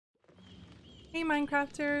Hey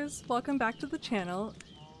Minecrafters, welcome back to the channel,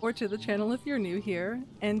 or to the channel if you're new here,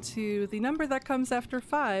 and to the number that comes after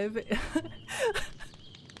 5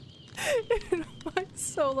 in my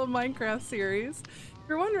solo Minecraft series. If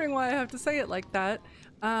you're wondering why I have to say it like that,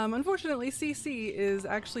 unfortunately CC is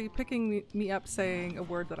actually picking me up saying a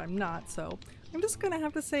word that I'm not, so I'm just gonna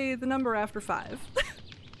have to say the number after 5.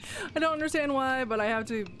 I don't understand why, but I have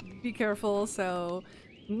to be careful, so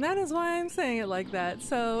that is why I'm saying it like that.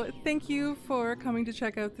 So thank you for coming to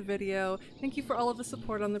check out the video. Thank you for all of the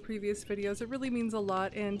support on the previous videos. It really means a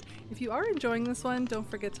lot, and if you are enjoying this one, don't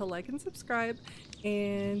forget to like and subscribe.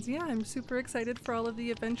 And yeah, I'm super excited for all of the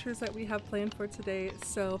adventures that we have planned for today.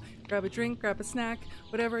 So grab a drink, grab a snack,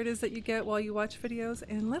 whatever it is that you get while you watch videos,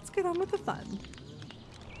 and let's get on with the fun.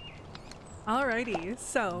 Alrighty,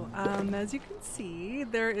 so as you can see,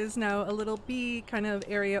 there is now a little bee kind of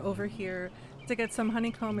area over here to get some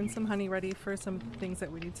honeycomb and some honey ready for some things that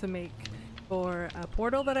we need to make for a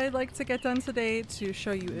portal that I'd like to get done today to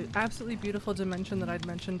show you an absolutely beautiful dimension that I'd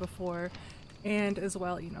mentioned before, and as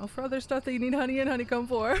well, you know, for other stuff that you need honey and honeycomb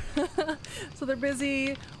for. So they're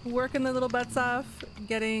busy working their little butts off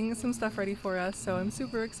getting some stuff ready for us, so I'm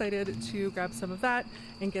super excited to grab some of that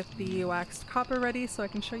and get the waxed copper ready so I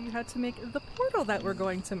can show you how to make the portal that we're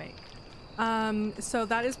going to make. So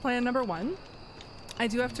that is plan number 1. I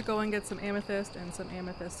do have to go and get some amethyst and some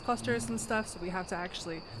amethyst clusters and stuff, so we have to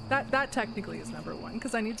actually, that technically is number 1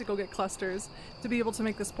 because I need to go get clusters to be able to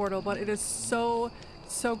make this portal, but it is so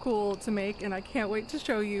cool to make and I can't wait to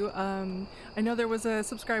show you. I know there was a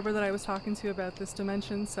subscriber that I was talking to about this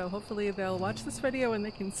dimension, so hopefully they'll watch this video and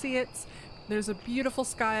they can see it. There's a beautiful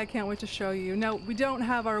sky I can't wait to show you. Now, we don't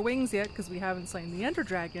have our wings yet because we haven't slain the Ender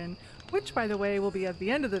Dragon, which by the way will be at the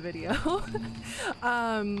end of the video.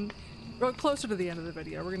 Or closer to the end of the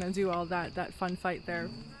video. We're gonna do all that fun fight there.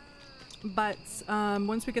 But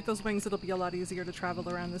once we get those wings, it'll be a lot easier to travel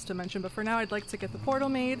around this dimension. But for now, I'd like to get the portal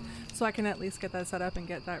made so I can at least get that set up and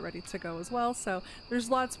get that ready to go as well. So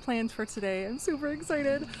there's lots planned for today. I'm super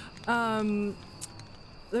excited.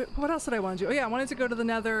 What else did I want to do? Oh yeah, I wanted to go to the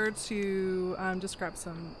Nether to just grab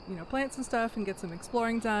some, you know, plants and stuff and get some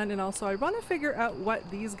exploring done. And also I want to figure out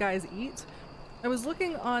what these guys eat. I was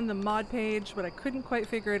looking on the mod page, but I couldn't quite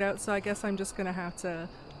figure it out, so I guess I'm just gonna have to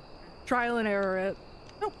trial and error it.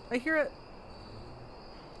 Oh, I hear it.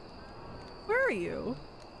 Where are you?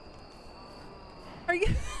 Are you?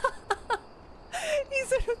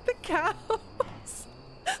 He's in with the cows.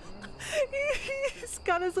 He's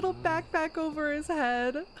got his little backpack over his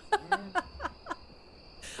head.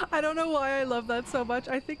 I don't know why I love that so much.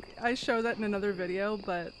 I think I show that in another video,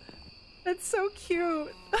 but it's so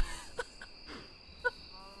cute.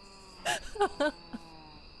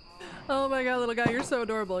 Oh my god, little guy, you're so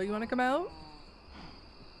adorable. You want to come out?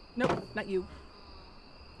 Nope, not you.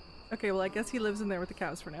 Okay, well I guess he lives in there with the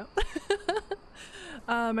cows for now.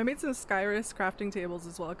 I made some Skyrus crafting tables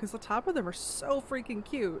as well because the top of them are so freaking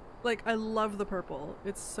cute. Like, I love the purple.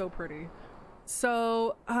 It's so pretty.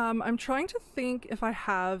 So I'm trying to think if I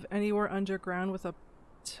have anywhere underground with a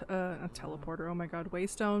teleporter. Oh my god,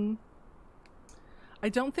 waystone. I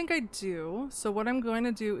don't think I do, so what I'm going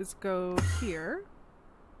to do is go here.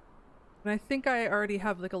 And I think I already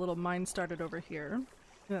have like a little mine started over here. And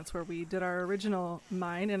that's where we did our original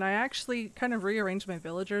mine, and I actually kind of rearranged my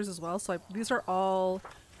villagers as well, so these are all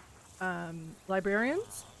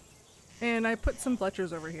librarians. And I put some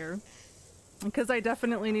Fletchers over here because I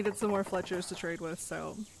definitely needed some more Fletchers to trade with,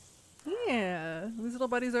 so yeah, these little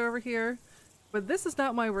buddies are over here. But this is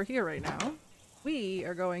not why we're here right now. We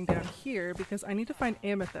are going down here because I need to find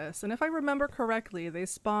amethyst, and if I remember correctly, they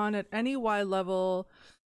spawn at any Y level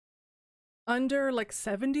under like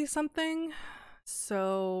 70 something,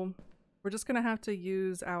 so we're just gonna have to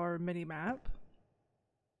use our mini-map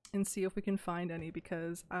and see if we can find any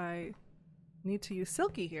because I need to use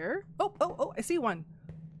Silky here. Oh, I see one.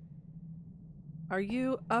 Are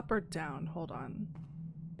you up or down? Hold on.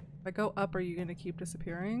 If I go up, are you gonna keep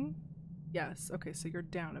disappearing? Yes, okay, so you're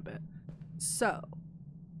down a bit. So,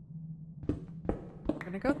 we're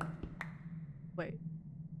gonna go. Wait.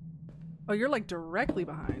 Oh, you're like directly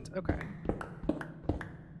behind. Okay.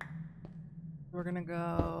 We're gonna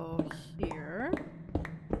go here.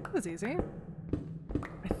 That was easy.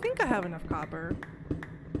 I think I have enough copper.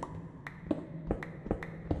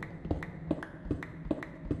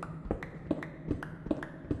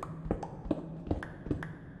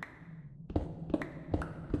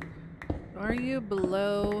 Are you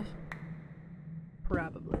below?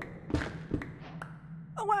 Probably.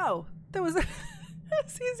 Oh wow! That was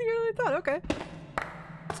that's easier than I thought. Okay.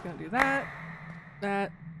 Just gonna do that.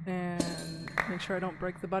 And make sure I don't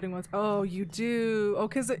break the budding ones. Oh, you do. Oh,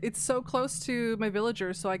 because it's so close to my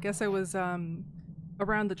villagers, so I guess I was around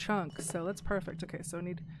the chunk, so that's perfect. Okay, so I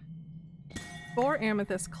need 4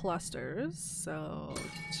 amethyst clusters. So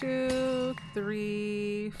 2,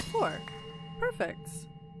 3, 4. Perfect.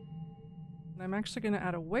 And I'm actually going to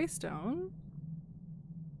add a waystone.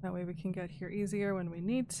 That way we can get here easier when we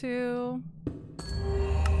need to.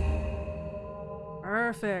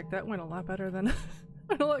 Perfect. That went a lot better than...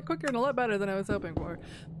 a lot quicker and a lot better than I was hoping for.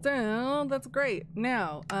 So that's great.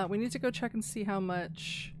 Now, we need to go check and see how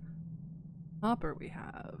much copper we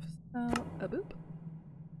have. So, boop.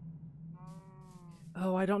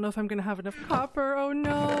 Oh, I don't know if I'm gonna have enough copper. Oh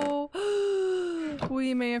no!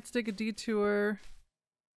 We may have to take a detour.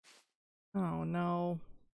 Oh no.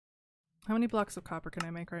 How many blocks of copper can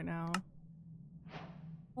I make right now?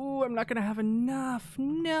 Oh, I'm not gonna have enough.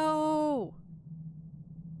 No!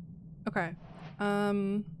 Okay.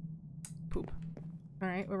 Poop.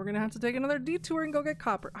 Alright, well, we're gonna have to take another detour and go get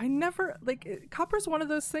copper. I never, like, copper's one of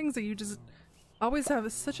those things that you just always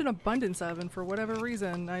have such an abundance of, and for whatever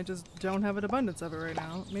reason, I just don't have an abundance of it right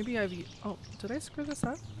now. Maybe I've... Oh, did I screw this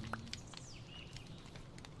up?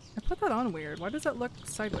 I put that on weird. Why does that look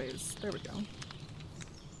sideways? There we go.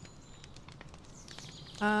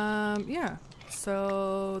 Yeah.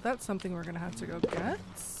 So that's something we're gonna have to go get.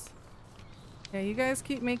 Yeah, you guys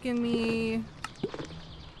keep making me...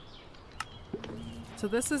 So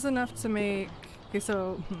this is enough to make... Okay,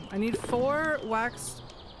 so I need 4 waxed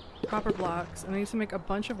copper blocks, and I need to make a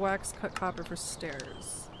bunch of waxed cut copper for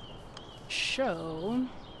stairs. So...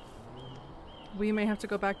 we may have to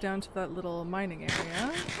go back down to that little mining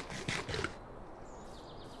area.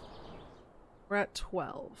 We're at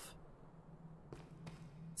 12.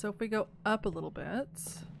 So if we go up a little bit...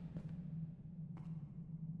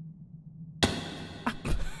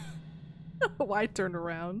 Why turn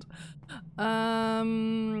around? Let's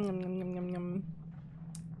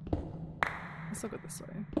look at this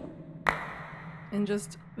way. And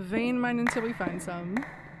just vein mine until we find some.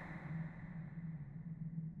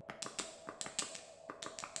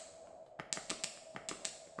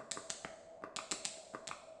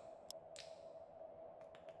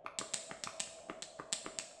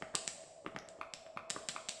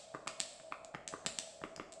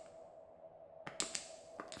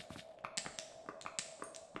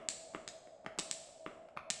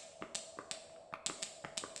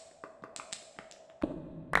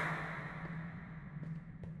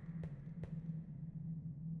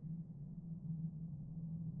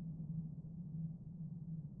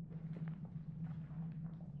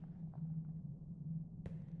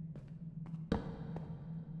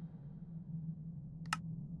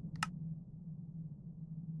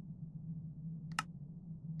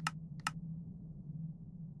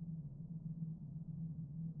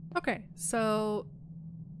 Okay, so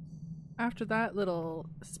after that little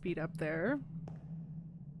speed up there,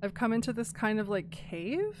 I've come into this kind of like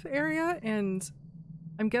cave area, and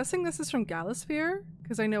I'm guessing this is from Galasphere,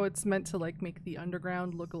 because I know it's meant to like make the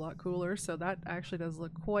underground look a lot cooler, so that actually does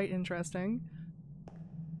look quite interesting.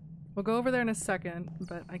 We'll go over there in a second,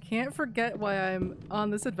 but I can't forget why I'm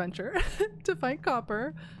on this adventure to find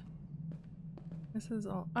copper. This is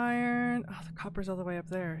all iron. Oh, the copper's all the way up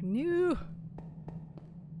there. New.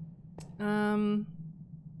 I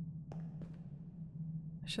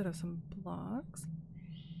should have some blocks.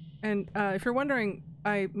 And if you're wondering,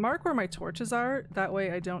 I mark where my torches are. That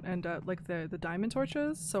way I don't end up like the diamond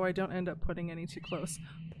torches, so I don't end up putting any too close.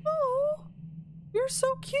 Oh, you're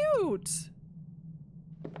so cute.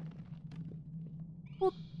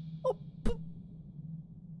 Well, oh,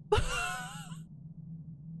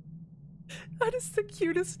 that is the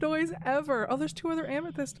cutest noise ever. Oh, there's 2 other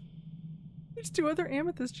amethyst. There's 2 other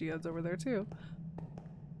amethyst geodes over there too.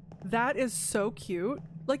 That is so cute.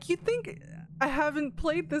 Like, you'd think I haven't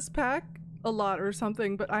played this pack a lot or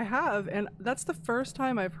something, but I have, and that's the first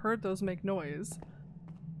time I've heard those make noise.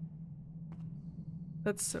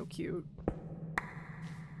 That's so cute.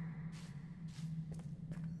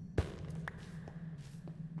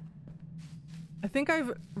 I think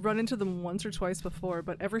I've run into them once or twice before,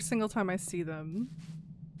 but every single time I see them,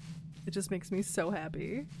 it just makes me so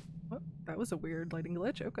happy. Oh, that was a weird lighting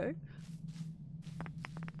glitch. Okay.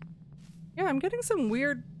 Yeah, I'm getting some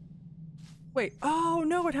weird... Wait. Oh,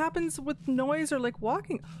 no, it happens with noise or like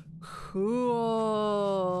walking. Cool.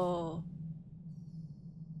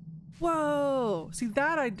 Whoa. See,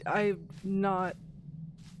 that I've not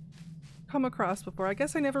come across before. I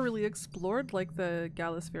guess I never really explored like the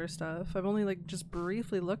Galasphere stuff. I've only like just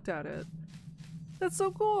briefly looked at it. That's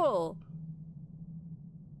so cool.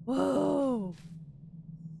 Whoa.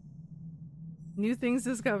 New things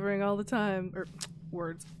discovering all the time. Or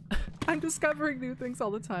words. I'm discovering new things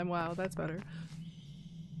all the time. Wow, that's better.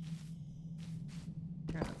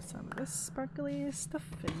 Grab some of this sparkly stuff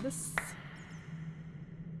in this.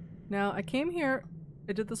 Now, I came here,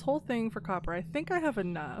 I did this whole thing for copper. I think I have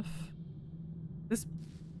enough. This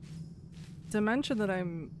dimension that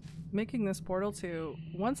I'm making this portal to,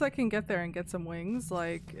 once I can get there and get some wings,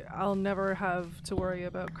 like, I'll never have to worry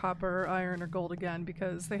about copper, iron, or gold again,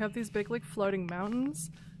 because they have these big, like, floating mountains.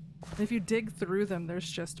 And if you dig through them, there's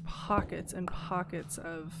just pockets and pockets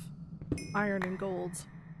of iron and gold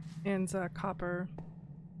and copper.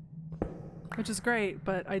 Which is great,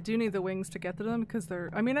 but I do need the wings to get to them because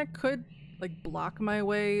they're— I mean, I could, like, block my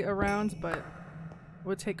way around, but it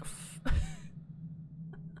would take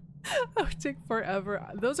that would take forever.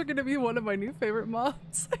 Those are gonna be one of my new favorite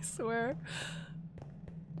mobs, I swear.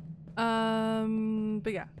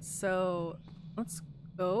 But yeah, so let's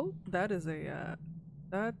go. That is a,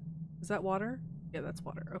 is that water? Yeah, that's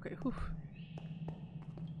water. Okay, whew.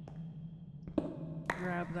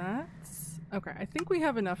 Grab that. Okay, I think we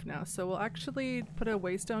have enough now, so we'll actually put a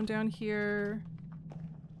waystone down here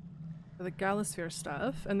for the Gallosphere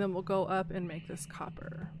stuff, and then we'll go up and make this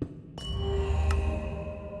copper.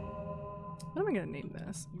 What am I gonna name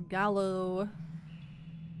this? Gallo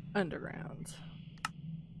Underground.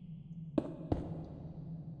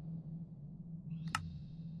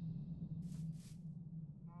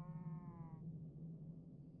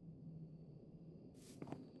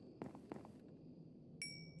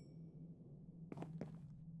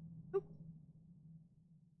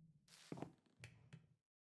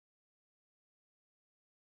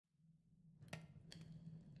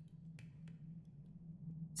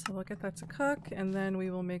 So we'll get that to cook, and then we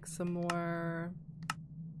will make some more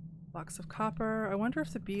blocks of copper. I wonder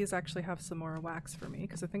if the bees actually have some more wax for me,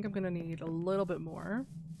 because I think I'm gonna need a little bit more.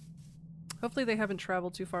 Hopefully they haven't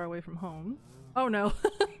traveled too far away from home. Oh no,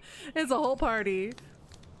 it's a whole party.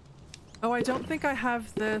 Oh, I don't think I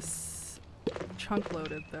have this chunk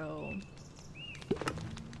loaded though.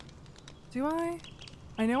 Do I?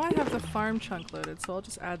 I know I have the farm chunk loaded, so I'll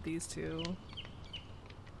just add these two.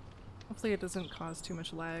 Hopefully it doesn't cause too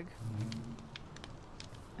much lag.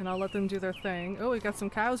 And I'll let them do their thing. Oh, we got some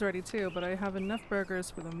cows ready too, but I have enough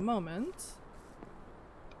burgers for the moment.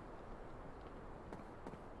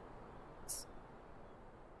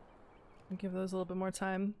 I'll give those a little bit more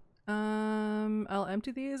time. I'll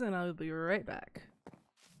empty these and I'll be right back.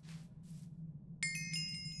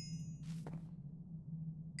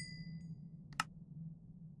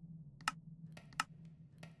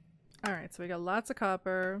 Alright, so we got lots of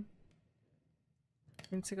copper.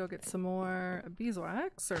 We need to go get some more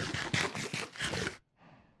beeswax, or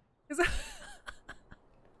is that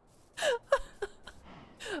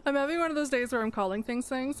I'm having one of those days where I'm calling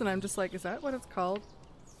things and I'm just like, is that what it's called?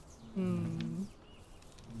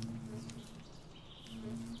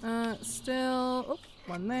 Still, oh,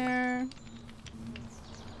 one there.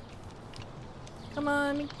 Come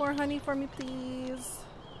on, make more honey for me, please.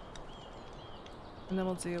 And then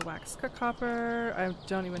we'll do wax cut copper. I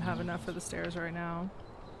don't even have enough for the stairs right now.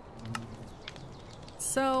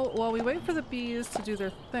 So while we wait for the bees to do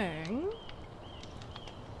their thing—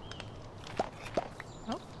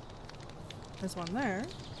 oh, there's one there.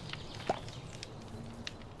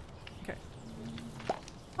 Okay.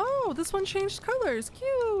 Oh, this one changed colors.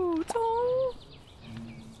 Cute. Oh,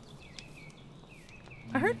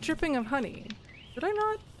 I heard dripping of honey. Did I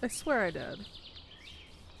not? I swear I did.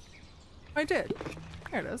 I did.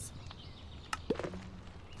 There it is.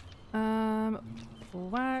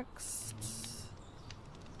 Waxed.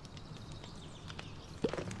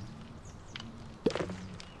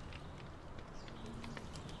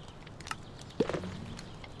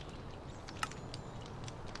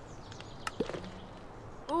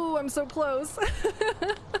 Ooh, I'm so close.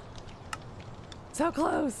 So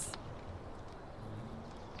close.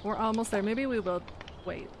 We're almost there. Maybe we will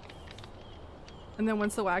wait. And then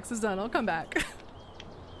once the wax is done, I'll come back.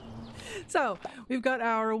 So, we've got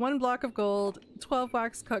our 1 block of gold, 12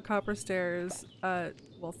 wax cut copper stairs,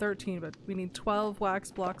 well 13, but we need 12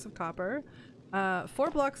 wax blocks of copper, 4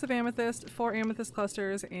 blocks of amethyst, 4 amethyst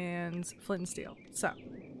clusters, and flint and steel. So,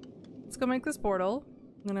 let's go make this portal,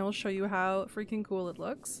 and I will show you how freaking cool it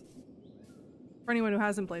looks. For anyone who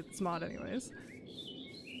hasn't played this mod anyways.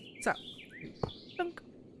 So, dunk,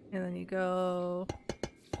 and then you go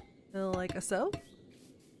like a so.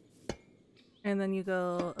 And then you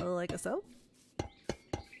go like a so.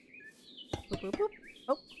 Boop, boop, boop.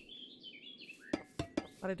 Oh.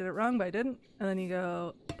 Thought I did it wrong, but I didn't. And then you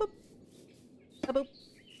go boop. A boop.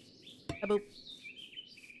 A boop.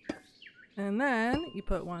 And then you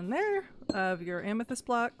put one there of your amethyst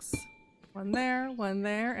blocks, one there,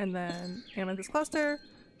 and then amethyst cluster,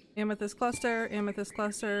 amethyst cluster, amethyst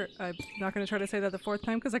cluster. I'm not going to try to say that the fourth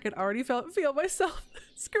time because I could already feel myself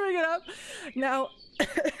screwing it up. Now,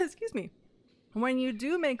 excuse me. When you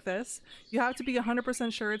do make this, you have to be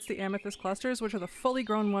 100% sure it's the amethyst clusters, which are the fully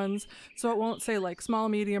grown ones. So it won't say like small,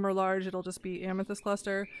 medium, or large. It'll just be amethyst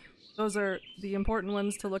cluster. Those are the important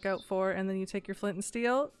ones to look out for. And then you take your flint and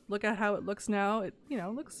steel. Look at how it looks now. It, you know,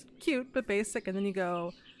 looks cute but basic. And then you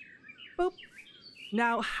go, boop.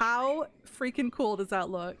 Now, how freaking cool does that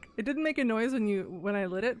look? It didn't make a noise when I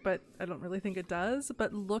lit it, but I don't really think it does.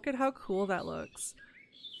 But look at how cool that looks.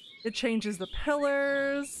 It changes the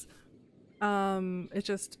pillars. It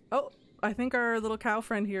just, oh, I think our little cow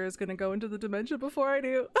friend here is gonna go into the dimension before I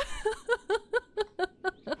do.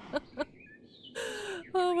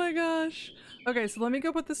 Oh my gosh. Okay, so let me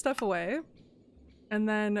go put this stuff away. And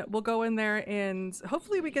then we'll go in there and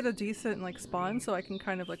hopefully we get a decent like spawn so I can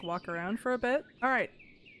kind of like walk around for a bit. All right,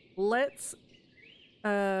 let's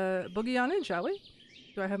boogie on in, shall we?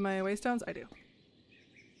 Do I have my waystones? I do.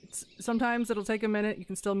 Sometimes it'll take a minute. You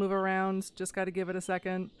can still move around. Just got to give it a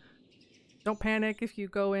second. Don't panic if you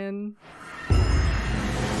go in.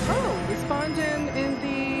 Oh, we spawned in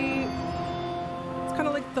the... It's kind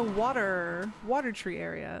of like the water tree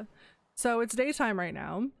area. So it's daytime right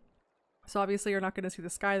now. So obviously you're not going to see the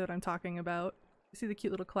sky that I'm talking about. You see the cute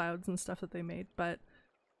little clouds and stuff that they made, but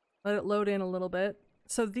let it load in a little bit.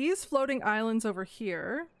 So these floating islands over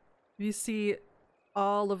here, you see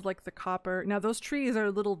all of like the copper. Now those trees are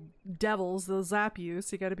little devils, they'll zap you,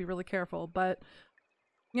 so you got to be really careful. But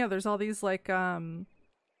yeah, there's all these like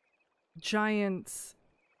giant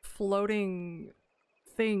floating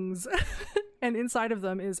things and inside of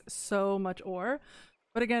them is so much ore.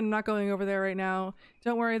 But again, I'm not going over there right now.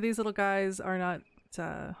 Don't worry, these little guys are not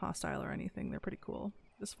hostile or anything. They're pretty cool.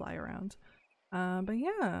 Just fly around. But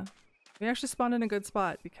yeah, we actually spawned in a good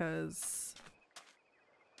spot because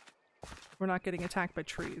we're not getting attacked by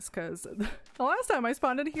trees. Because the last time I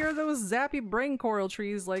spawned in here, those zappy brain coral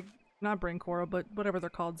trees, like, not brain coral, but whatever they're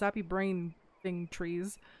called, zappy brain thing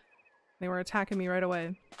trees. They were attacking me right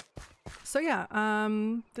away. So yeah,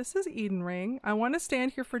 this is Eden Ring. I want to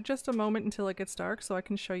stand here for just a moment until it gets dark so I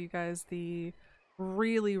can show you guys the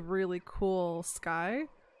really, really cool sky.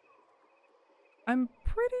 I'm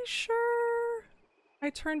pretty sure I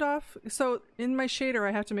turned off... So in my shader,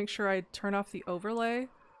 I have to make sure I turn off the overlay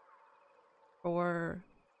for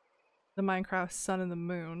the Minecraft sun and the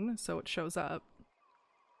moon so it shows up.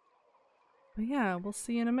 But yeah, we'll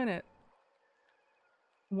see in a minute.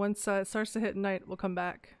 Once it starts to hit night, we'll come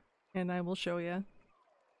back and I will show you.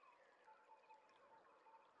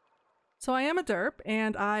 So I am a derp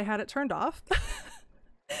and I had it turned off.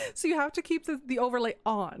 So you have to keep the overlay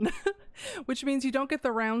on, which means you don't get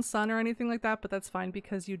the round sun or anything like that, but that's fine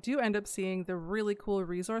because you do end up seeing the really cool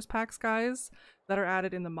resource packs, guys, that are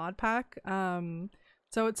added in the mod pack.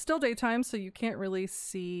 So it's still daytime, so you can't really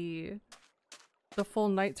see the full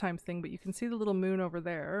nighttime thing, but you can see the little moon over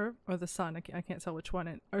there, or the sun. I can't tell which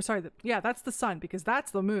one or sorry, yeah, that's the sun because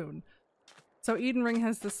that's the moon. So Eden Ring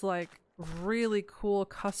has this like really cool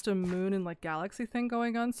custom moon and like galaxy thing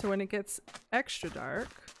going on, so when it gets extra dark,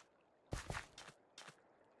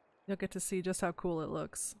 you'll get to see just how cool it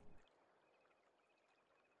looks.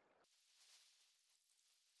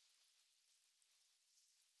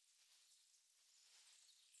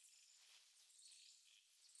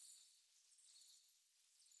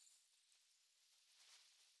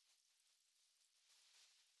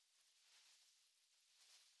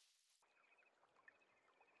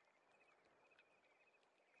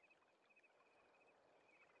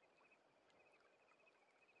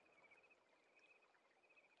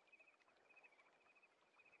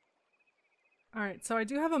 Alright, so I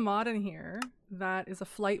do have a mod in here that is a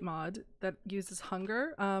flight mod that uses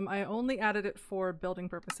hunger. I only added it for building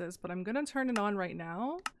purposes, but I'm gonna turn it on right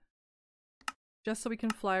now just so we can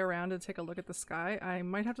fly around and take a look at the sky. I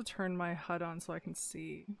might have to turn my HUD on so I can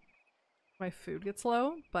see my food gets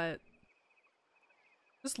low, but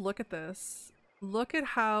just look at this. Look at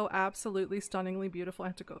how absolutely stunningly beautiful. I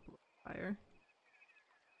have to go up a little higher.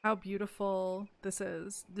 How beautiful this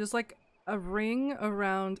is. There's like a ring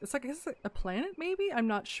around, it's like a planet maybe? I'm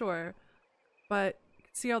not sure. But you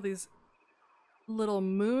can see all these little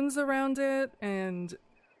moons around it and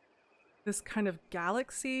this kind of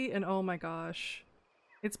galaxy, and oh my gosh.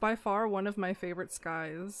 It's by far one of my favorite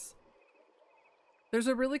skies. There's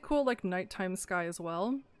a really cool like nighttime sky as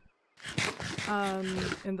well.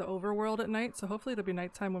 In the overworld at night, so hopefully it'll be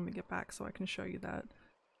nighttime when we get back so I can show you that.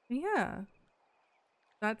 But yeah.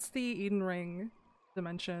 That's the Eden Ring.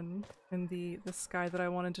 dimension in the sky that I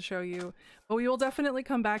wanted to show you. But we will definitely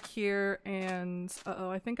come back here and uh-oh,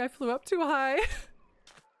 I think I flew up too high.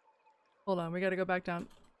 Hold on, we gotta go back down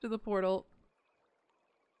to the portal.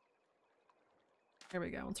 There we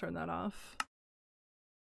go, we'll turn that off.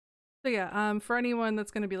 So yeah, for anyone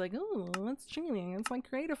that's gonna be like, oh, that's cheating, it's like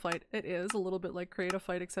Creative Flight. It is a little bit like Creative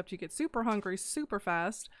Flight, except you get super hungry super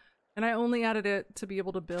fast. And I only added it to be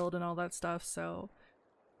able to build and all that stuff, so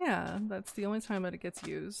yeah, that's the only time that it gets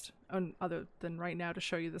used. Other than right now to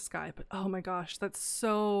show you the sky, but oh my gosh, that's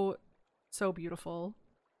so, so beautiful.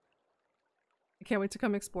 I can't wait to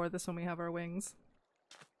come explore this when we have our wings.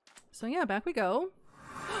 So yeah, back we go.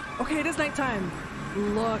 Okay, it is nighttime.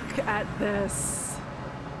 Look at this.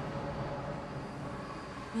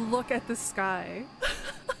 Look at the sky.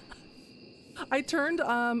 I turned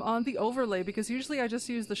on the overlay because usually I just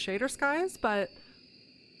use the shader skies, but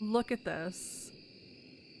look at this.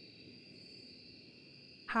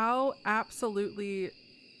 How absolutely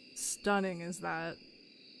stunning is that?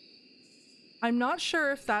 I'm not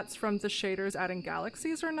sure if that's from the shaders adding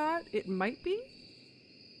galaxies or not. It might be.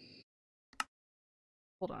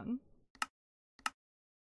 Hold on.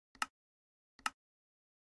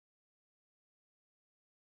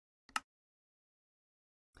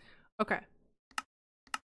 Okay.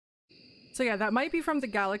 So yeah, that might be from the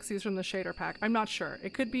galaxies from the shader pack. I'm not sure.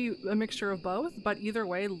 It could be a mixture of both, but either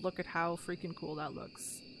way, look at how freaking cool that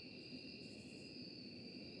looks.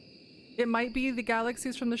 It might be the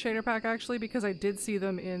galaxies from the shader pack actually, because I did see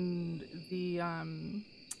them in the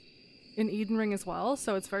in Eden Ring as well,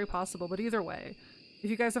 so it's very possible. But either way, if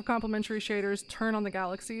you guys have complimentary shaders, turn on the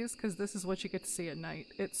galaxies because this is what you get to see at night.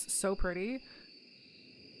 It's so pretty.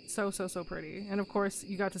 So, so, so pretty. And of course,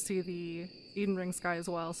 you got to see the Eden Ring sky as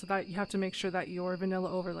well, so that you have to make sure that your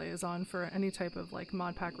vanilla overlay is on for any type of like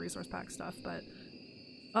mod pack, resource pack stuff. But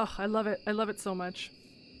oh, I love it. I love it so much.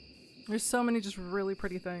 There's so many just really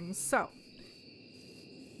pretty things. So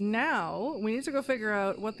now we need to go figure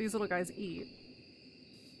out what these little guys eat.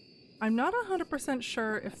 I'm not 100%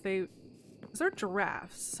 sure if they... Because they're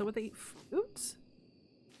giraffes, so would they eat fruit?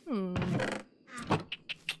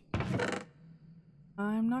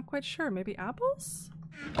 I'm not quite sure. Maybe apples?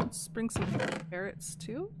 Let's bring some carrots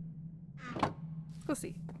too. Let's go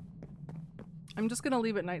see. I'm just gonna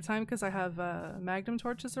leave it nighttime because I have magnum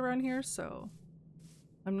torches around here, so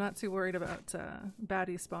I'm not too worried about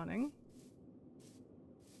baddies spawning.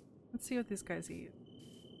 Let's see what these guys eat.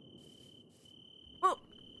 Oh!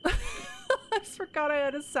 I just forgot I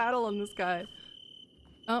had a saddle on this guy.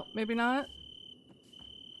 Oh, maybe not?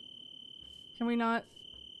 Can we not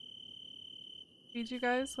feed you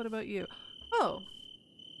guys? What about you? Oh!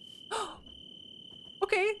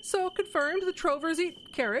 Okay, so confirmed the Trovers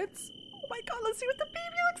eat carrots. Oh my god, let's see what the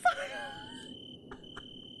baby looks like!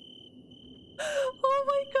 Oh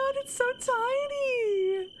my god, it's so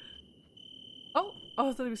tiny! Oh,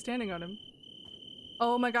 I thought he was standing on him.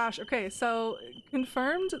 Oh my gosh, okay, so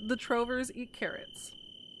confirmed the Trovers eat carrots.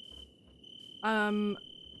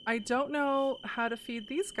 I don't know how to feed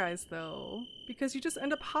these guys though, because you just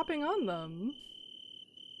end up hopping on them.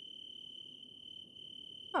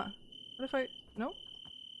 Huh, what if I, no?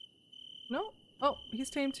 No? Oh, he's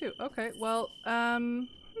tame too. Okay, well,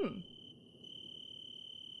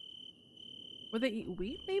 would they eat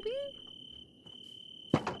wheat maybe?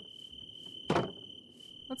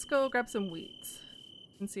 Let's go grab some wheat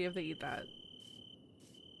and see if they eat that.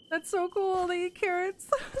 That's so cool, they eat carrots.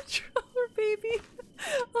 Trover baby.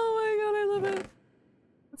 Oh my god, I love it.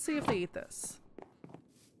 Let's see if they eat this.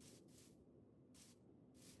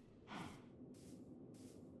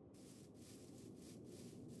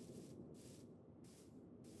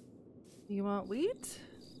 You want wheat?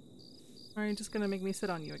 Or are you just gonna make me sit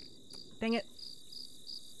on you again? Dang it.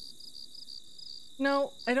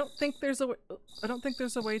 No, I don't think there's a way, I don't think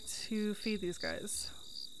there's a way to feed these guys.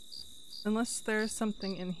 Unless there's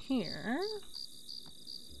something in here.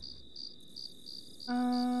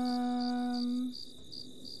 I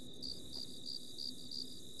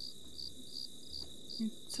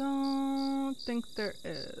don't think there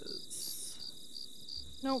is.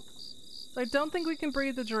 Nope. So I don't think we can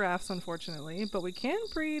breed the giraffes, unfortunately, but we can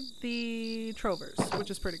breed the Trovers,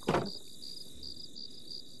 which is pretty cool.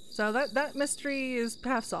 So that mystery is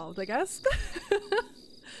half solved, I guess.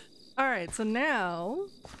 Alright, so now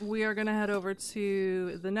we are gonna head over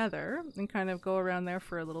to the Nether and kind of go around there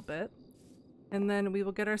for a little bit. And then we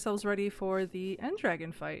will get ourselves ready for the end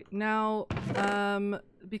dragon fight. Now,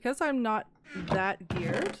 because I'm not that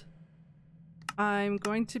geared, I'm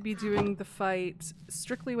going to be doing the fight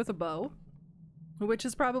strictly with a bow, which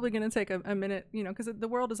is probably going to take a minute, you know, because the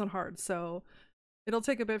world isn't hard, so It'll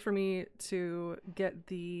take a bit for me to get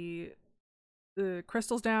the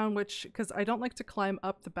crystals down, which, because I don't like to climb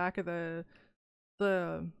up the back of the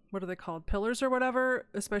what are they called, pillars or whatever,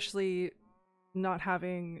 especially not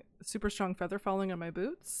having super strong feather falling on my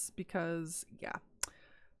boots, because yeah,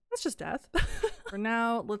 that's just death. For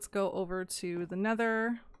now, let's go over to the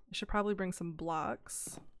nether. I should probably bring some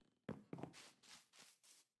blocks.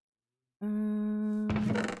 I don't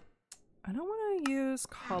want to use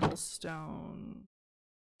cobblestone,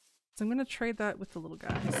 so I'm going to trade that with the little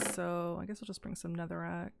guys. So I guess I'll just bring some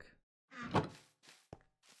netherrack.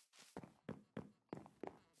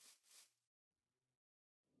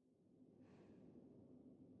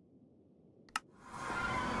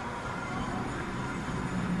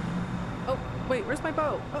 Oh, wait, where's my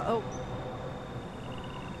bow? Uh-oh.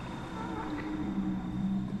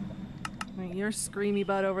 Your screamy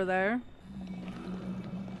butt over there.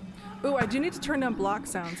 Ooh, I do need to turn down block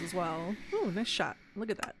sounds as well. Ooh, nice shot.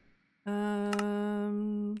 Look at that.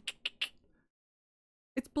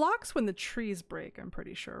 It's blocks when the trees break, I'm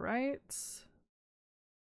pretty sure, right? Just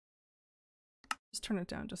turn it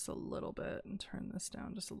down just a little bit and turn this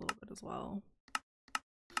down just a little bit as well.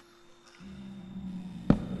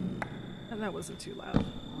 And that wasn't too loud.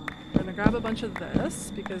 I'm gonna grab a bunch of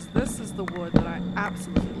this because this is the wood that I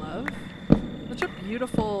absolutely love. Such a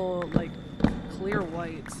beautiful, like, clear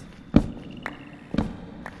white.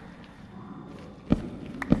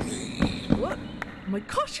 What? Oh my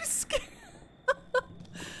gosh, you scared!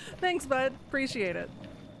 Thanks, bud. Appreciate it.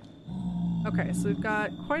 Okay, so we've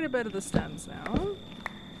got quite a bit of the stems now.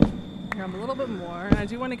 Grab a little bit more, and I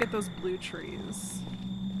do want to get those blue trees.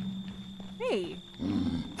 Hey!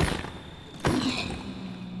 I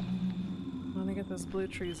want to get those blue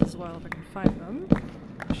trees as well if I can find them.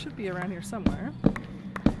 They should be around here somewhere.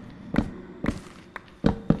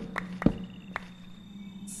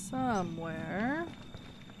 Somewhere.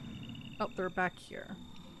 Oh, they're back here.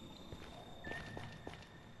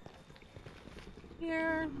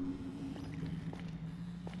 Here.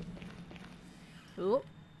 Oh,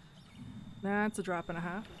 that's a drop and a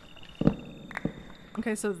half.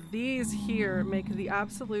 Okay, so these here make the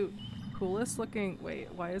absolute coolest looking.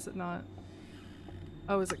 Wait, why is it not?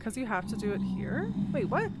 Oh, is it because you have to do it here? Wait,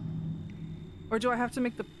 what? Or do I have to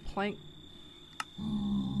make the plank?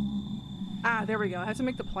 Ah, there we go. I have to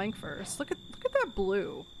make the plank first. Look at that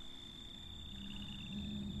blue.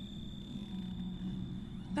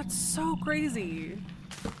 That's so crazy.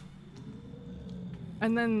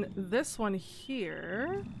 And then this one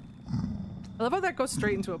here. I love how that goes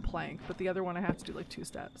straight into a plank, but the other one I have to do like 2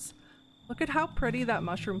 steps. Look at how pretty that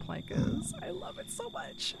mushroom plank is. I love it so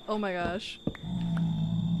much. Oh my gosh.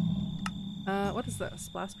 What is this?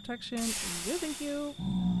 Blast protection. Yeah, thank you.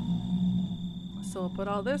 So we'll put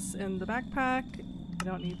all this in the backpack. I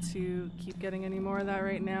don't need to keep getting any more of that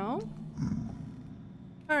right now.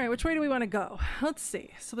 Alright, which way do we want to go? Let's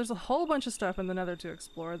see. So there's a whole bunch of stuff in the nether to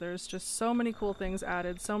explore. There's just so many cool things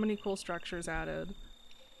added, so many cool structures added.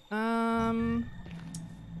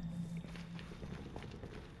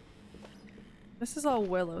 This is all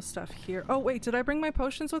willow stuff here. Oh wait, did I bring my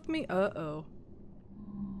potions with me? Uh-oh.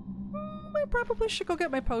 I probably should go get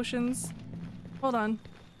my potions. Hold on.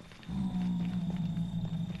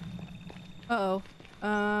 Uh-oh.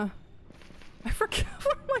 I forgot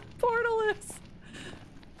where my portal is.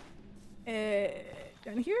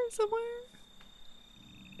 Down here somewhere?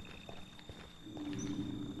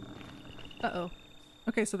 Uh-oh.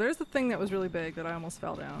 Okay, so there's the thing that was really big that I almost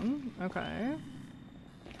fell down. Okay.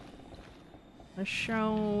 That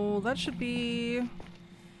should be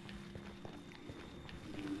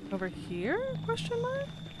over here? Question mark?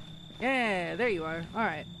 Yeah, there you are.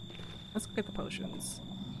 Alright. Let's go get the potions.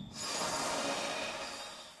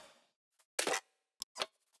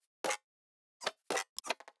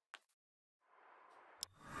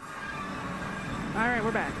 Alright,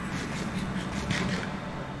 we're back.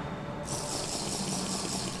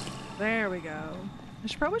 There we go. I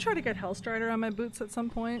should probably try to get Hellstrider on my boots at some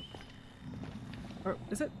point. Or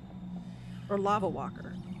is it? Or Lava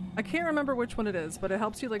Walker. I can't remember which one it is, but it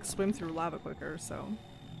helps you like swim through lava quicker, so.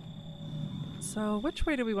 So which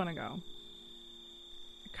way do we want to go?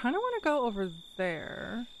 I kind of want to go over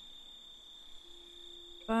there.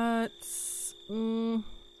 But...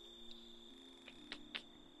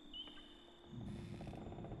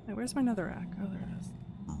 Hey, where's my netherrack? Oh, there it is.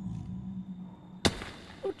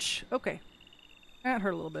 Ouch! Okay. That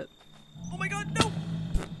hurt a little bit. Oh my god, no!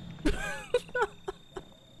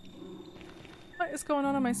 What is going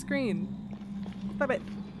on my screen? Stop it!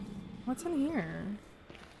 What's in here?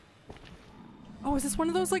 Oh, is this one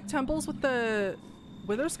of those like temples with the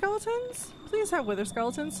wither skeletons? Please have wither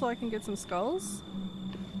skeletons so I can get some skulls.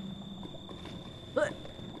 Ugh.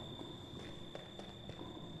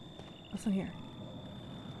 What's in here?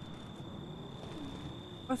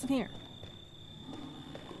 What's in here?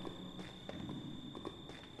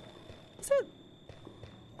 Is it?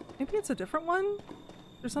 Maybe it's a different one?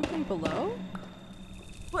 There's something below?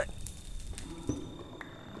 What?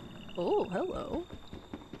 Oh, hello.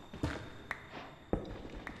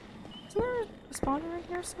 Is there a spawner in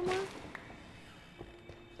here somewhere?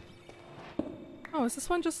 Oh, is this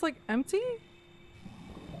one just like empty?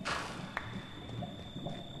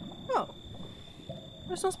 Oh.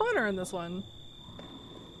 There's no spawner in this one.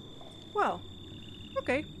 Well,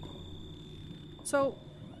 okay. So,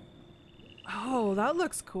 oh, that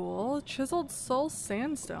looks cool. Chiseled soul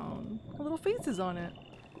sandstone. The little faces on it.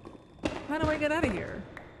 How do I get out of here?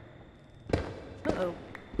 Uh-oh.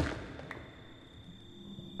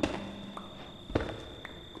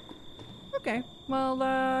 Okay, well,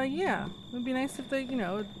 yeah. It would be nice if they, you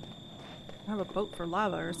know, have a boat for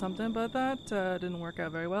lava or something, but that didn't work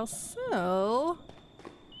out very well, so...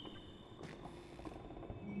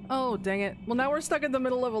 Oh, dang it. Well, now we're stuck in the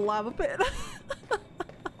middle of a lava pit.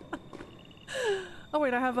 Oh,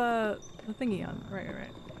 wait, I have a thingy on. Right.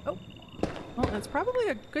 Oh. Well, it's probably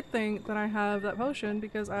a good thing that I have that potion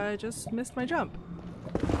because I just missed my jump.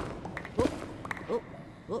 Oh.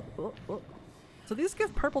 So these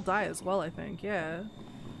give purple dye as well, I think. Yeah.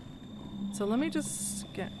 So let me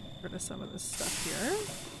just get rid of some of this stuff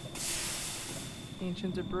here.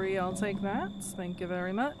 Ancient debris, I'll take that. Thank you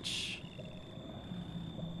very much.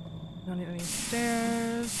 Don't need any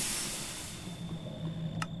stairs.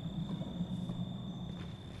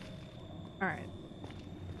 Alright.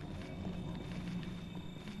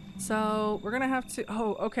 So we're gonna have to...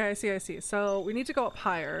 Oh, okay, I see. So we need to go up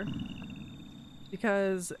higher.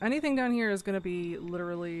 Because anything down here is gonna be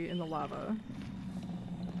literally in the lava.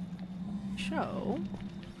 So...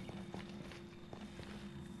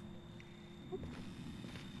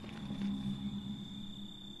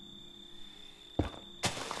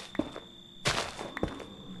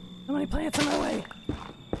 So many plants in my way!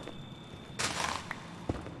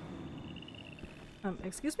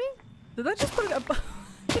 Excuse me? Did that just put it above?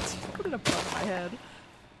 Put it above my head.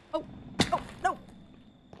 Oh, no!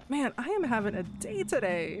 Man, I am having a day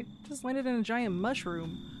today. Just landed in a giant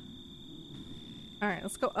mushroom. Alright,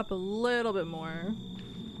 let's go up a little bit more.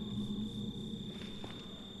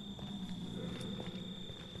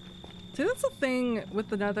 See, that's the thing with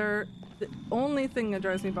the nether. The only thing that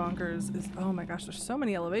drives me bonkers is, oh my gosh, there's so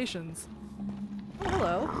many elevations. Oh,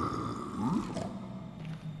 hello.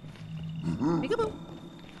 Peekaboo.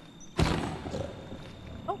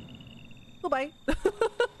 Oh, goodbye.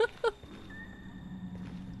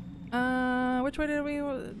 Which way did we?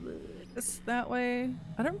 It's that way.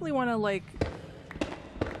 I don't really want to like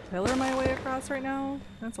pillar my way across right now.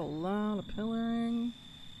 That's a lot of pillaring.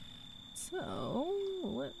 So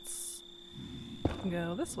let's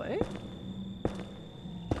go this way.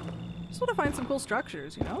 Just want to find some cool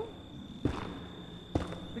structures, you know?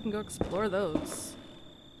 We can go explore those.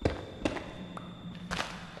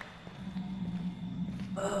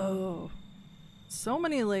 Oh, so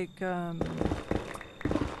many like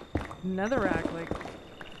netherrack, like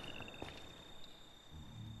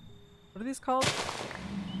what are these called?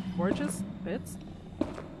 Forges? Bits?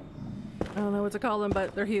 I don't know what to call them,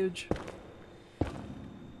 but they're huge.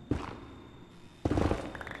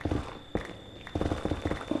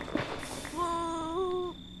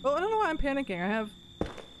 Oh, I don't know why I'm panicking. I have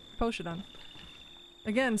potion on.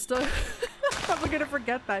 Again, still probably gonna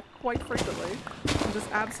forget that quite frequently. I'm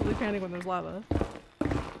just absolutely panicking when there's lava.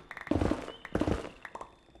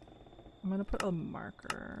 I'm gonna put a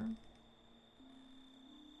marker.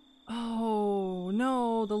 Oh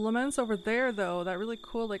no, the lament's over there though. That really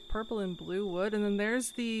cool like purple and blue wood. And then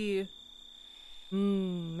there's the...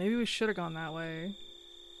 maybe we should have gone that way.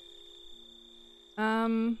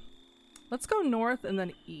 Let's go north and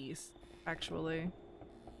then east, actually.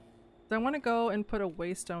 So I want to go and put a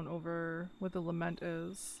waystone over where the lament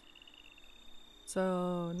is.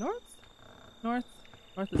 So north? North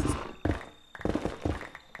is this way.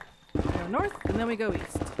 We go north and then we go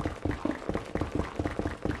east.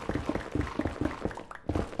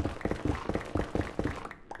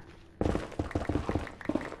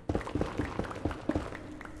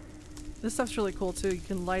 This stuff's really cool too. You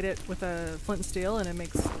can light it with a flint and steel and it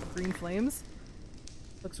makes green flames.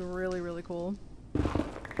 Looks really, really cool.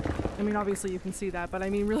 I mean, obviously you can see that, but I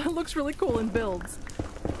mean, really, it looks really cool in builds.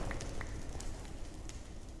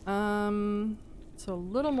 So a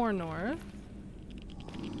little more north.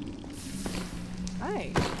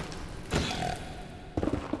 Hi.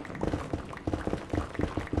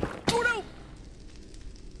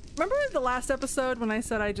 the last episode when I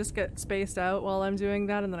said I just get spaced out while I'm doing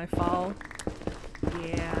that and then I fall?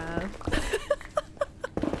 Yeah.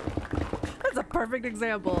 That's a perfect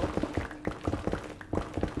example.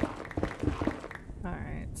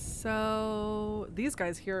 Alright, so these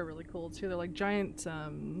guys here are really cool too. They're like giant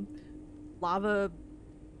lava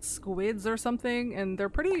squids or something, and they're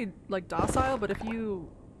pretty like docile, but if you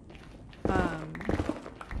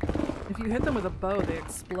hit them with a bow, they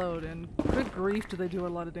explode, and good grief do they do a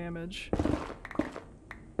lot of damage.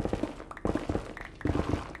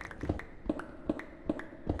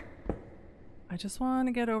 I just want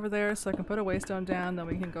to get over there so I can put a waystone down, then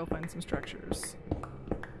we can go find some structures.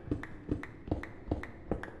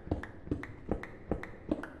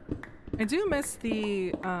 I do miss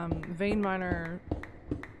the vein miner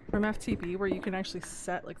from FTP where you can actually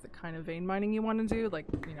set like the kind of vein mining you want to do, like,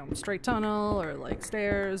 you know, straight tunnel or like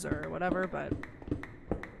stairs or whatever, but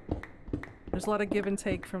there's a lot of give and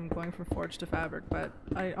take from going from Forge to Fabric, but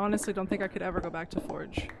I honestly don't think I could ever go back to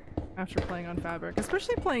Forge after playing on Fabric,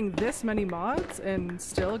 especially playing this many mods and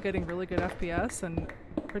still getting really good FPS and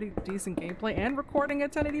pretty decent gameplay and recording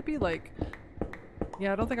at 1080p. Like,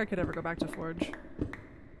 yeah, I don't think I could ever go back to Forge.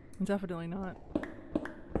 Definitely not.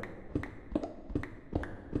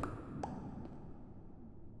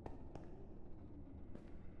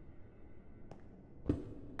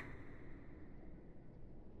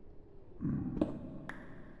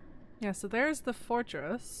 Yeah, so there's the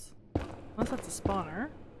fortress. Unless that's a spawner.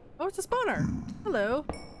 Oh, it's a spawner! Hello!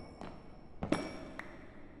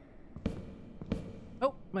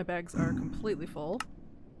 Oh, my bags are completely full.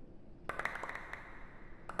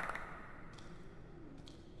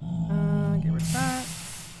 Get rid of that.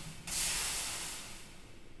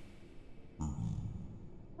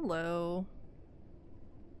 Hello.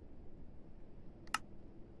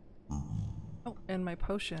 Oh, and my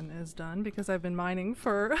potion is done because I've been mining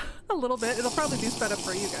for a little bit. It'll probably be sped up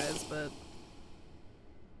for you guys, but...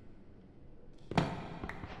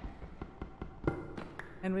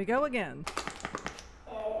 And we go again.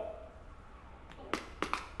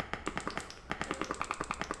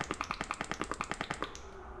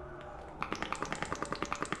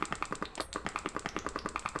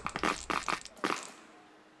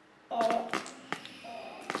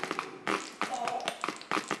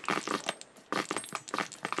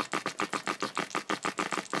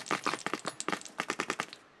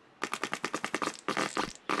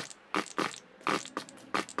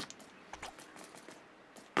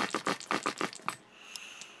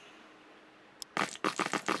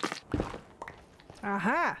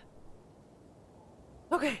 Aha!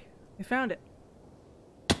 Okay, I found it.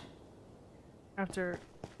 After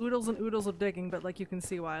oodles and oodles of digging, but like you can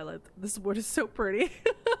see why this wood is so pretty.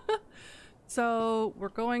 So we're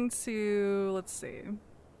going to, let's see.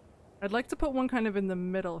 I'd like to put one kind of in the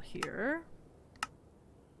middle here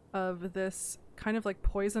of this kind of like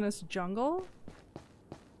poisonous jungle.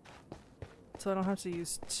 So I don't have to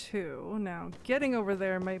use two. Now, getting over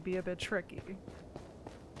there might be a bit tricky.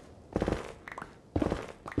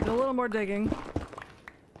 A little more digging.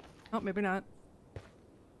 Oh, maybe not.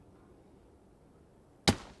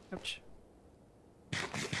 Ouch.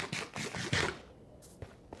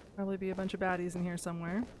 Probably be a bunch of baddies in here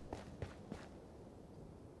somewhere.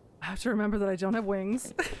 I have to remember that I don't have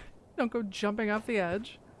wings. Don't go jumping off the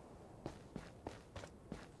edge.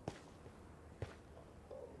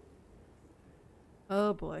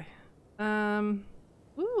 Oh boy.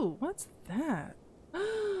 Ooh, what's that?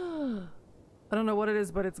 I don't know what it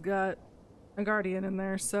is, but it's got a guardian in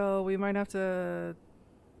there, so we might have to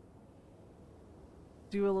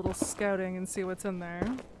do a little scouting and see what's in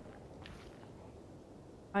there.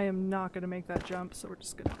 I am not going to make that jump, so we're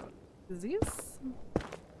just going to go disease.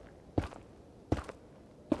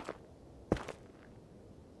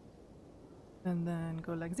 And then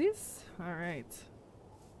go like this. Alright.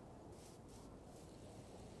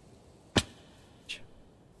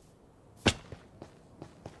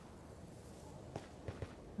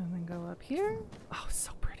 And then go up here. Oh, it's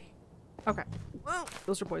so pretty. Okay. Whoa,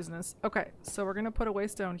 those are poisonous. Okay, so we're gonna put a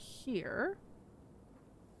waystone here.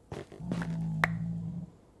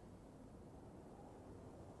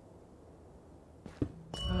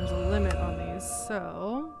 There's a limit on these,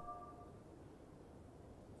 so...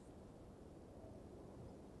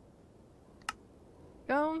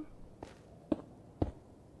 Go.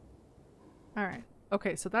 Alright.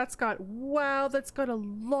 Okay, so that's got... Wow, that's got a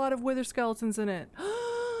lot of wither skeletons in it.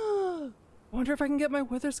 I wonder if I can get my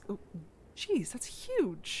withers. Oh, jeez, that's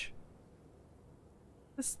huge.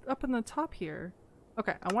 This up in the top here.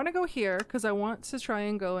 Okay, I want to go here because I want to try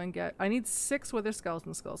and go and get. I need 6 wither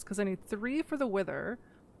skeleton skulls because I need 3 for the wither,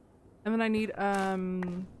 and then I need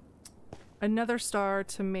another star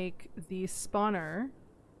to make the spawner.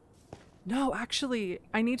 No, actually,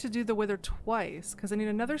 I need to do the wither twice because I need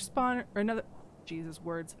another spawner or another. Jesus,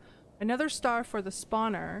 words. Another star for the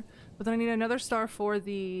spawner, but then I need another star for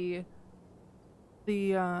the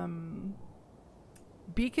beacon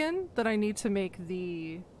that I need to make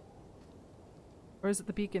the. Or is it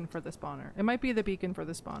the beacon for the spawner? It might be the beacon for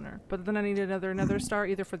the spawner, but then I need another star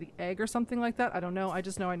either for the egg or something like that. I don't know. I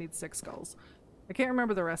just know I need 6 skulls. I can't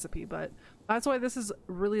remember the recipe, but that's why this is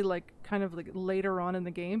really like kind of like later on in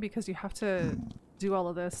the game, because you have to do all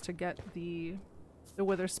of this to get the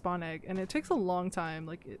wither spawn egg, and it takes a long time.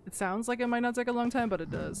 Like it sounds like it might not take a long time, but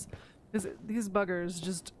it does. Because these buggers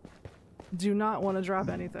just do not want to drop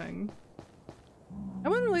anything. I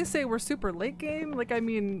wouldn't really say we're super late game. Like, I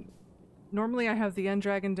mean, normally I have the end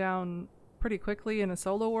dragon down pretty quickly in a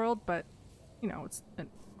solo world, but you know, it's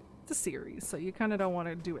a series, so you kind of don't want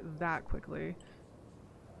to do it that quickly.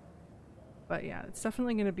 But yeah, it's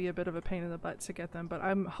definitely going to be a bit of a pain in the butt to get them, but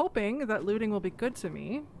I'm hoping that looting will be good to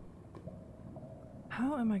me.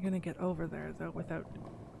 How am I going to get over there, though, without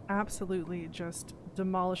absolutely just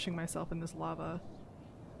demolishing myself in this lava?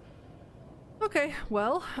 Okay,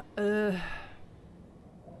 well, I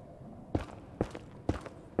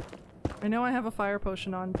know I have a fire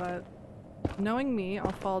potion on, but knowing me,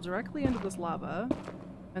 I'll fall directly into this lava,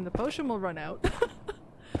 and the potion will run out.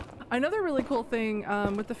 Another really cool thing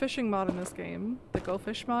with the fishing mod in this game, the Go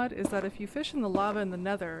Fish mod, is that if you fish in the lava in the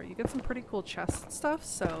nether, you get some pretty cool chest stuff,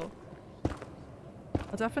 so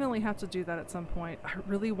I'll definitely have to do that at some point. I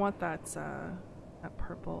really want that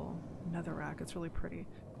purple netherrack. It's really pretty.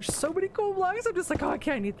 There's so many cool blocks. I'm just like, oh,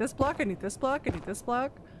 okay, I need this block, I need this block, I need this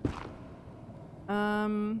block.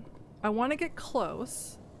 I want to get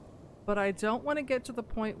close, but I don't want to get to the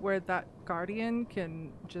point where that guardian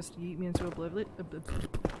can just yeet me into oblivion.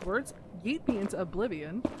 Words? Yeet me into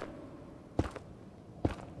oblivion.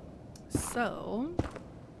 So,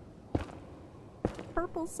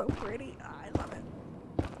 purple's so pretty. I love it.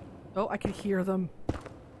 Oh, I can hear them.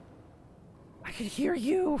 I can hear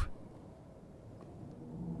you.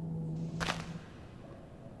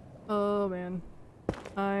 Oh man,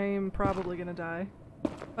 I'm probably gonna die.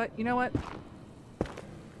 But you know what?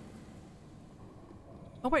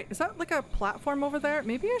 Oh wait, is that like a platform over there?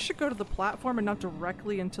 Maybe I should go to the platform and not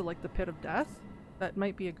directly into like the pit of death. That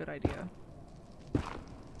might be a good idea.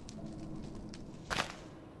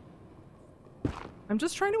 I'm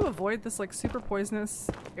just trying to avoid this like super poisonous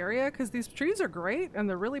area because these trees are great and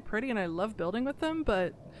they're really pretty and I love building with them,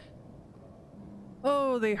 but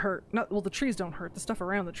oh, they hurt. Not well, the trees don't hurt. The stuff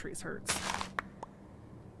around the trees hurts.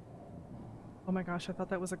 Oh my gosh, I thought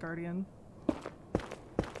that was a guardian.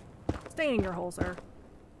 Stay in your hole, sir.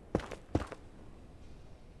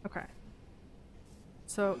 Okay.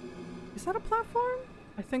 So, is that a platform?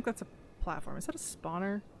 I think that's a platform. Is that a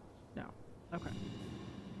spawner? No. Okay.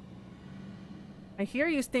 I hear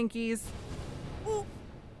you, stinkies. Ooh.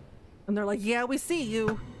 And they're like, yeah, we see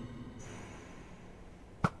you.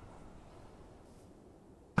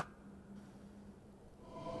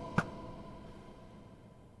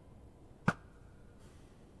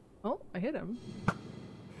 Oh, I hit him.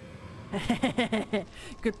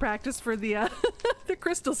 Good practice for the the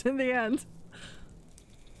crystals in the end.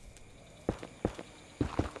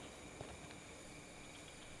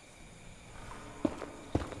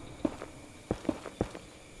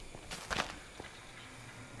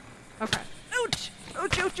 Okay. Ouch!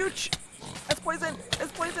 Ouch! Ouch! Ouch! That's poison!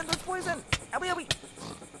 That's poison! That's poison! Owie! Owie!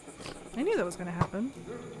 I knew that was gonna happen.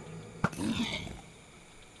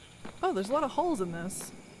 Oh, there's a lot of holes in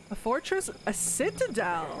this. A fortress? A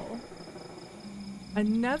citadel!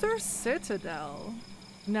 Another citadel.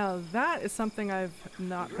 Now that is something I've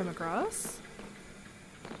not come across.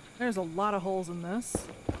 There's a lot of holes in this.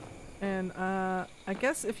 And I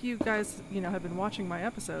guess if you guys, you know, have been watching my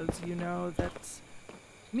episodes, you know that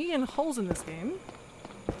me and holes in this game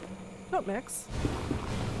don't mix.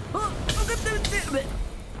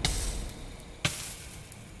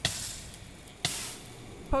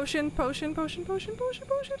 Potion, potion, potion, potion, potion,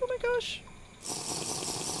 potion, oh my gosh.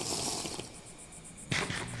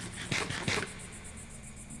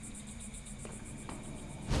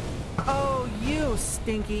 Oh, you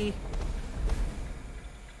stinky.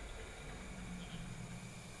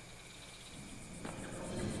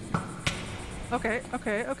 Okay,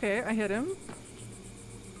 okay, okay, I hit him.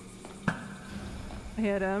 I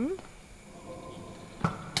hit him.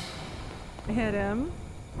 I hit him.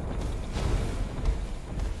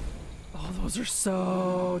 Oh, those are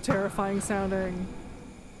so terrifying sounding.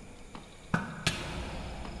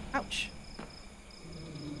 Ouch.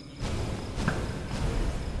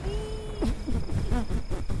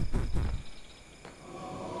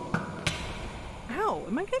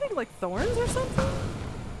 like thorns or something?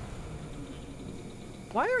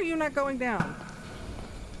 Why are you not going down?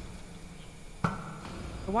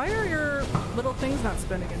 Why are your little things not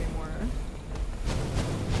spinning anymore?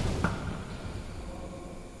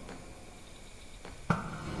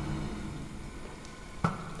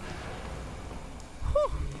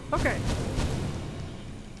 Whew. Okay.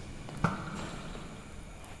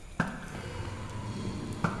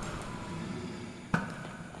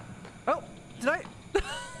 Oh, did I?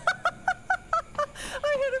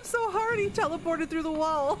 I hit him so hard he teleported through the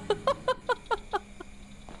wall.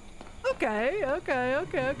 Okay.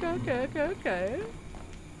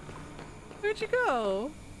 Where'd you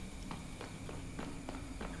go?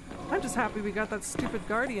 I'm just happy we got that stupid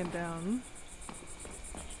guardian down.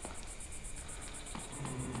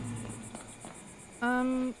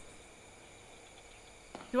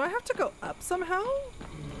 Do I have to go up somehow?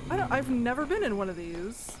 I've never been in one of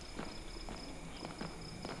these.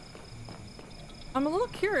 I'm a little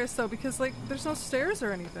curious though, because like there's no stairs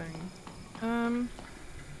or anything. I'm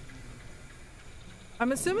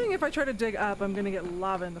assuming if I try to dig up, I'm gonna get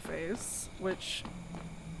lava in the face, which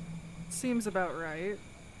seems about right.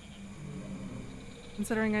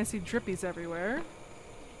 Considering I see drippies everywhere.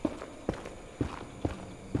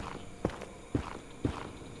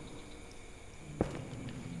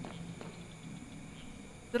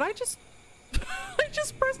 Did I just... I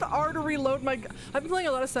just pressed R to reload my... I've been playing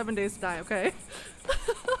a lot of 7 Days to Die, okay?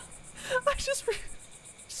 I just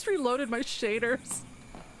reloaded my shaders.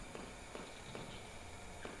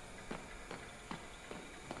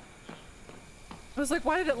 I was like,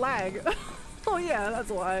 why did it lag? Oh yeah, that's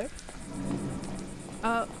why.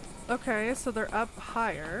 Okay, so they're up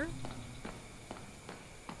higher.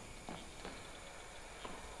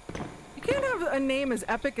 You can't have a name as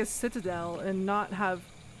epic as Citadel and not have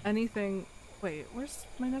anything... Wait, where's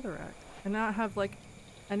my netherrack? And not have, like,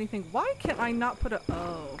 anything... Why can't I not put a...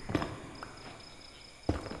 Oh.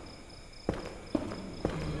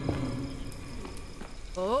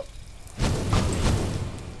 Oh.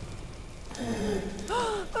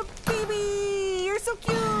 A baby! You're so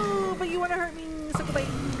cute! But you want to hurt me, so goodbye.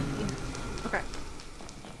 Okay.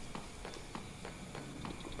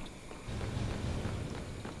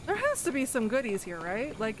 There has to be some goodies here,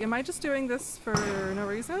 right? Like, am I just doing this for no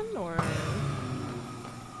reason, or...?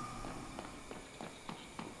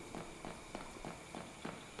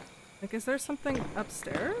 Like, is there something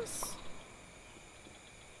upstairs?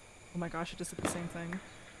 Oh my gosh, it just did the same thing.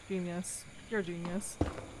 Genius. You're a genius.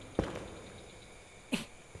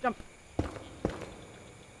 Jump!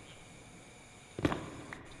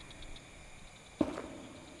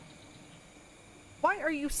 Why are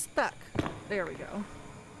you stuck? There we go.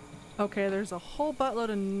 Okay, there's a whole buttload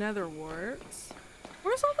of nether warts.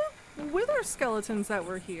 Where's all the wither skeletons that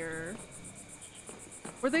were here?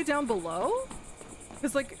 Were they down below?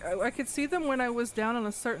 Because, like, I could see them when I was down on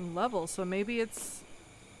a certain level, so maybe it's...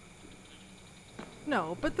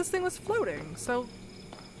 No, but this thing was floating, so...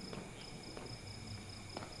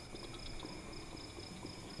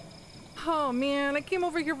 Oh man, I came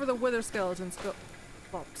over here for the wither skeletons.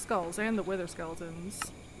 Well, skulls and the wither skeletons.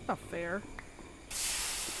 Not fair.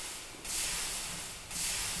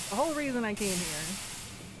 The whole reason I came here.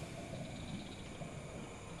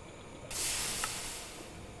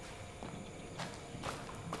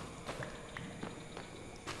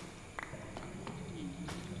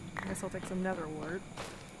 I guess I'll take some nether wart.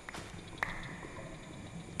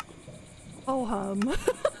 Oh hum.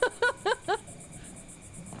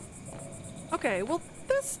 Okay, well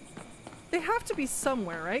this... They have to be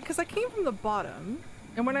somewhere, right? Because I came from the bottom,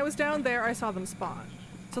 and when I was down there I saw them spawn.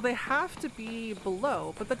 So they have to be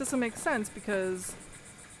below, but that doesn't make sense because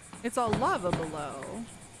it's all lava below.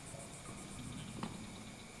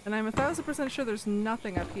 And I'm 1000% sure there's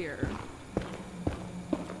nothing up here.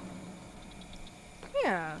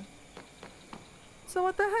 Yeah. So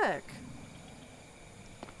what the heck?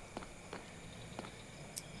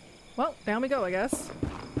 Well, down we go, I guess.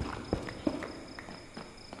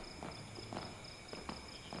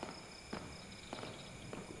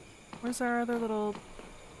 Where's our other little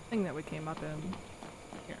thing that we came up in?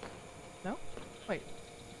 Here. No? Wait.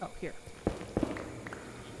 Oh, here.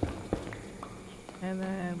 And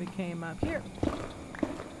then we came up here.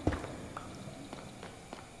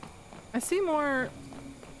 I see more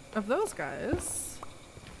of those guys.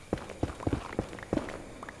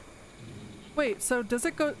 Wait, so does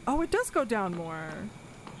it go... Oh, it does go down more.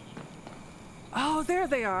 Oh, there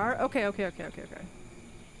they are. Okay. Alright,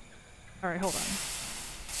 hold on.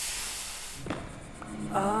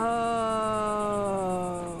 Oh.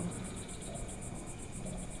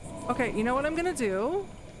 Okay, you know what I'm gonna do?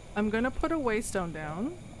 I'm gonna put a waystone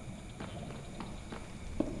down.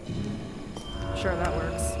 Sure, that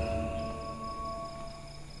works.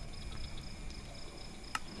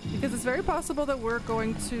 Because it's very possible that we're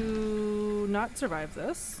going to not survive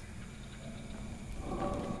this.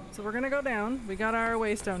 So we're gonna go down. We got our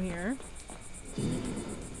waste down here.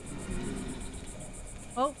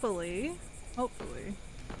 Hopefully. Hopefully.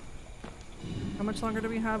 How much longer do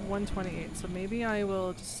we have? 128. So maybe I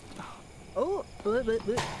will just... Oh!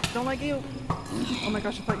 Don't like you! Oh my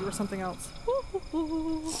gosh, I thought you were something else.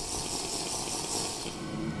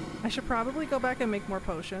 I should probably go back and make more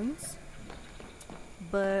potions.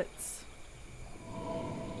 But...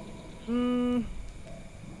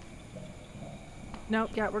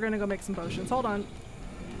 Nope, yeah, we're gonna go make some potions. Hold on.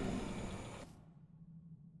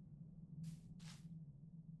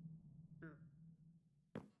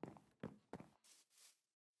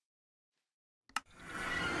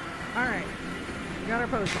 Alright, we got our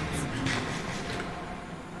potions.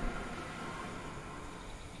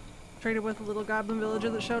 Traded with a little goblin villager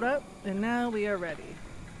that showed up, and now we are ready.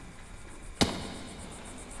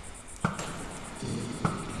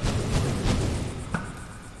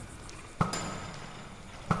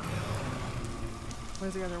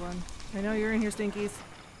 Where's the other one? I know you're in here, Stinkies.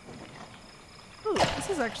 Ooh, this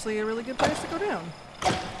is actually a really good place to go down.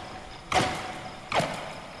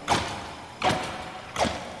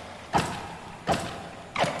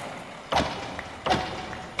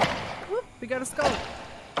 Whoop, we got a skull.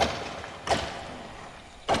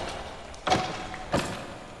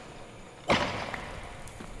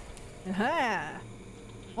 Aha!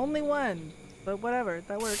 Only one, but whatever,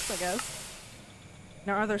 that works, I guess.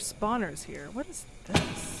 Now, are there spawners here? What is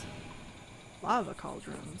this? Lava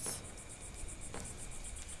cauldrons.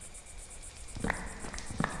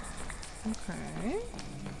 Okay.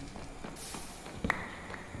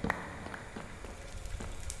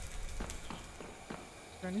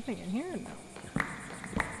 Is there anything in here? No.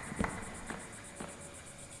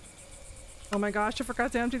 Oh my gosh, I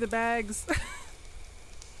forgot to empty the bags.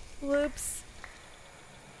 Whoops.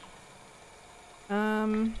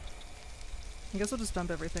 I guess we'll just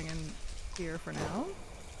dump everything in here for now.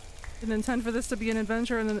 Didn't intend for this to be an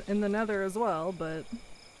adventure in the Nether as well, but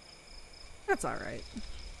that's alright.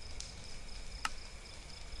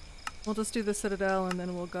 We'll just do the Citadel and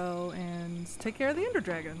then we'll go and take care of the Ender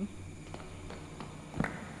Dragon.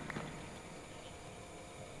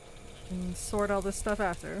 And sort all this stuff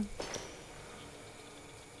after.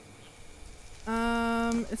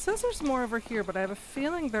 It says there's more over here, but I have a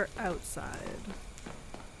feeling they're outside.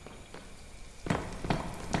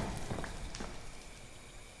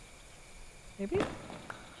 Maybe?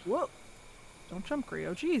 Whoa! Don't jump,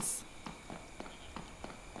 Grio. Jeez.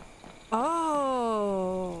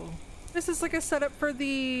 Oh! This is like a setup for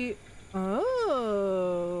the...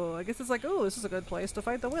 Oh! I guess it's like, oh, this is a good place to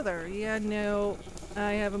fight the Wither. Yeah, no.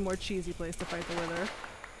 I have a more cheesy place to fight the Wither.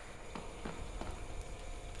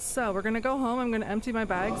 So, we're gonna go home, I'm gonna empty my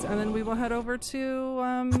bags, and then we will head over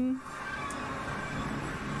to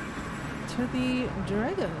the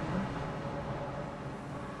dragon.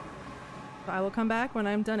 So I will come back when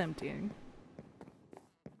I'm done emptying.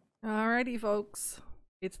 Alrighty, folks.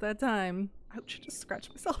 It's that time. Ouch, I just scratched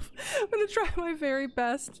myself. I'm gonna try my very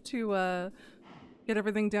best to get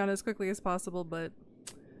everything down as quickly as possible, but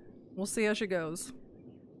we'll see how she goes.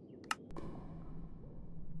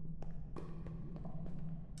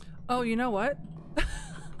 Oh, you know what?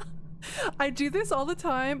 I do this all the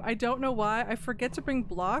time. I don't know why. I forget to bring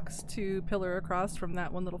blocks to pillar across from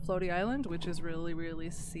that one little floaty island, which is really, really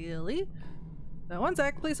silly. So one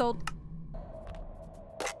sec, please hold.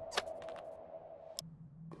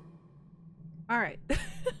 Alright.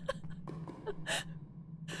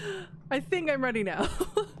 I think I'm ready now.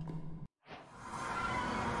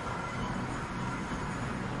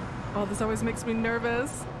 Oh, this always makes me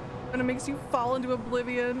nervous. And it makes you fall into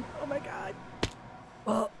oblivion. Oh my god.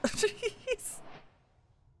 Oh, jeez.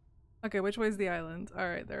 Okay, which way's the island?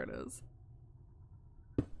 Alright, there it is.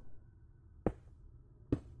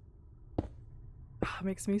 Oh, it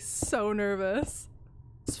makes me so nervous.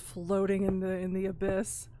 It's floating in the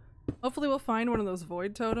abyss. Hopefully we'll find one of those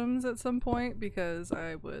void totems at some point, because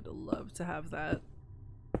I would love to have that.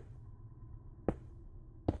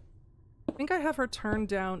 I think I have her turned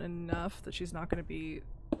down enough that she's not going to be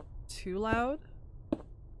too loud.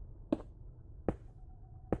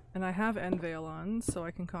 And I have End Veil on, so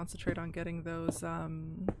I can concentrate on getting those,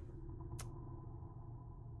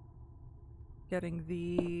 getting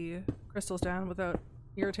the crystals down without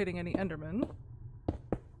irritating any Endermen.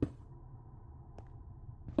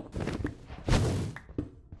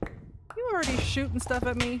 You already shooting stuff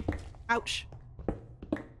at me? Ouch.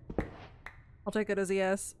 I'll take it as a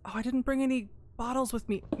yes. Oh, I didn't bring any bottles with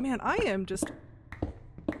me. Man, I am just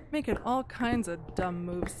Making all kinds of dumb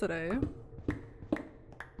moves today.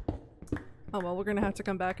 Oh well, we're gonna have to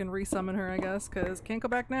come back and resummon her, I guess, because can't go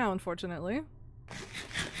back now, unfortunately.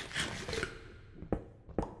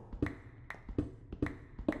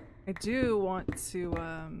 I do want to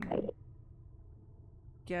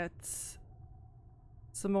get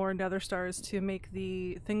some more nether stars to make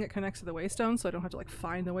the thing that connects to the waystone, so I don't have to like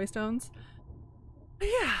find the waystones. But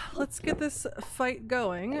yeah, let's get this fight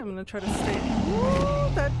going. I'm gonna try to stay.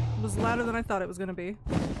 Ooh, that was louder than I thought it was gonna be.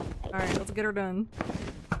 Alright, let's get her done.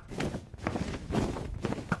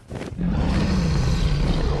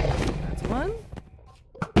 That's one.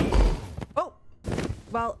 Oh!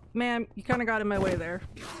 Well, ma'am, you kinda got in my way there.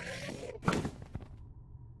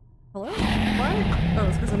 Hello? What? Oh,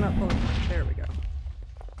 it's because I'm not pulling. There we go.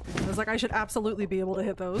 I was like, I should absolutely be able to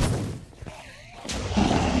hit those.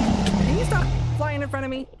 Can you stop flying in front of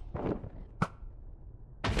me?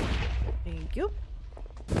 Thank you.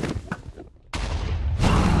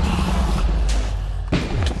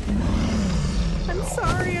 I'm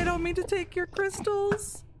sorry, I don't mean to take your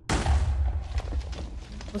crystals.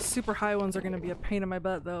 Those super high ones are gonna be a pain in my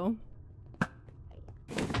butt, though.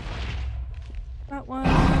 That one.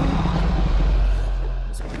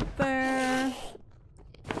 Just one up there.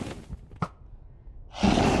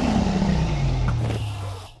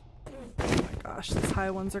 Gosh, these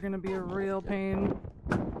high ones are gonna be a real pain.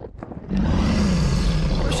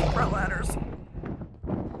 Where's she throw ladders?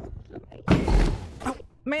 Oh,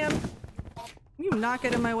 man! Can you not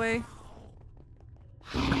get in my way?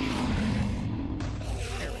 There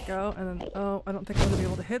we go, and then, oh, I don't think I'm gonna be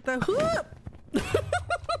able to hit that.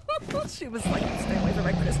 She was like, stay away from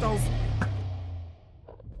my crystals.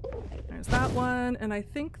 There's that one, and I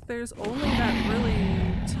think there's only that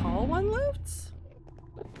really tall one left?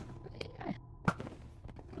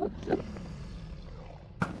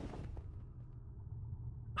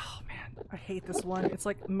 Oh man, I hate this one. It's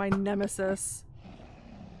like my nemesis.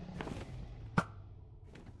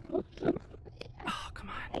 Oh, come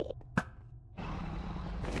on.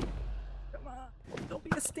 Come on. Don't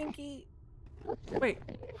be a stinky. Wait.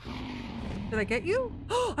 Did I get you?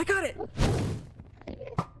 Oh, I got it!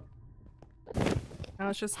 Now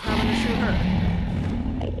it's just having to shoot her.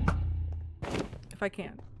 If I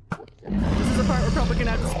can. This is the part we're probably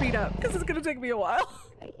gonna have to speed up, because it's gonna take me a while.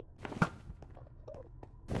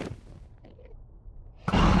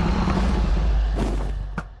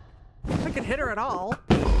 If I could hit her at all.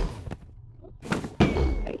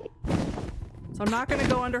 So I'm not gonna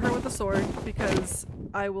go under her with a sword, because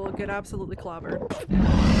I will get absolutely clobbered.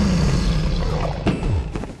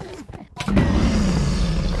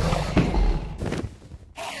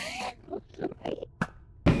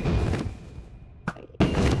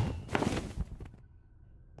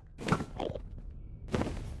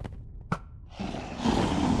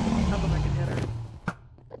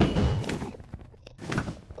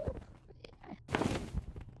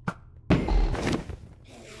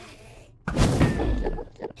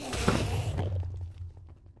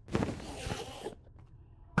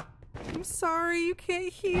 Sorry, you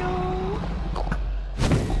can't heal.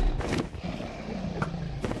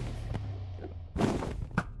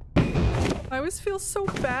 I always feel so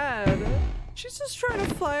bad. She's just trying to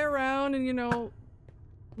fly around and, you know,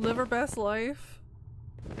 live her best life.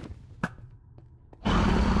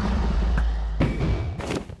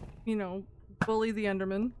 You know, bully the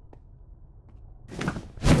Enderman.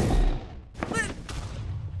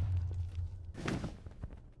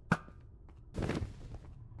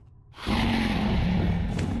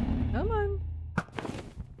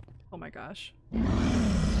 Oh my gosh. I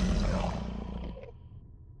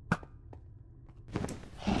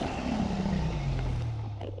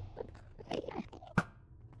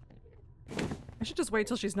should just wait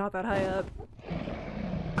till she's not that high up.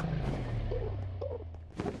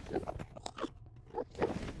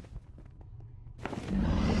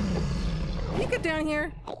 Can you get down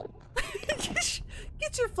here?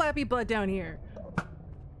 Get your flappy butt down here.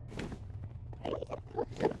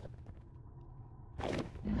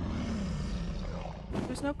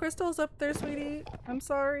 There's no crystals up there, sweetie. I'm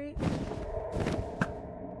sorry.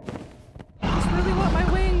 I just really want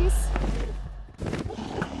my wings.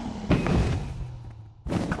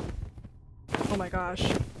 Oh my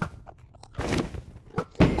gosh.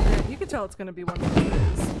 Yeah, you can tell it's gonna be one of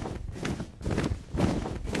those.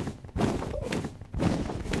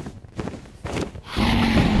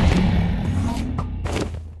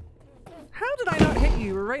 How did I not hit you?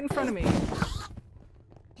 You were right in front of me.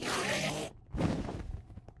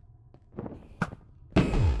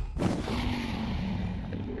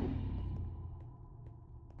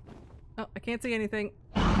 Oh, I can't see anything.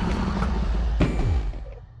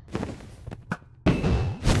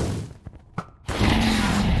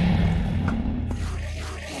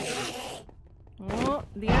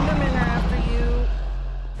 The Endermen are after you.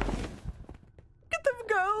 Get them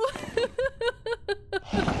go!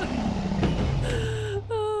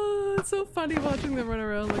 Oh, it's so funny watching them run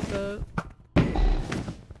around like that.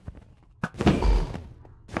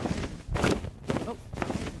 Oh.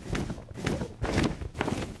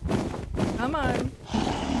 Come on.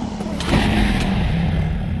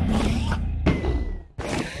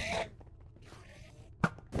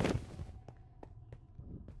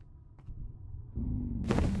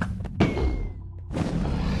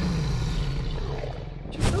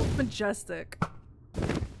 Majestic.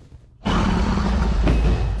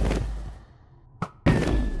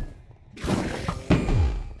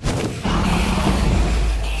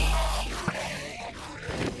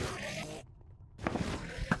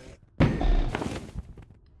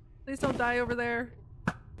 Please don't die over there.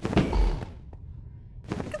 Look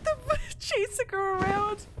at them chasing her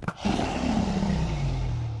around.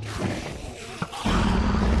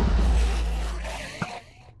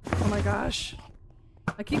 Oh my gosh.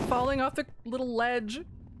 I keep falling off the little ledge.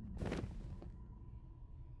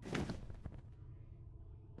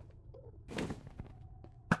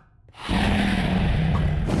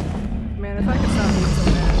 Man, if I could stop being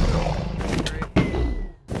so bad. Great.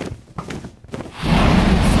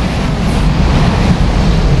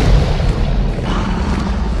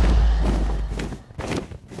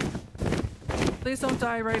 Please don't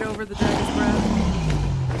die right over the dragon's breath.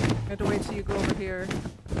 I have to wait till you go over here.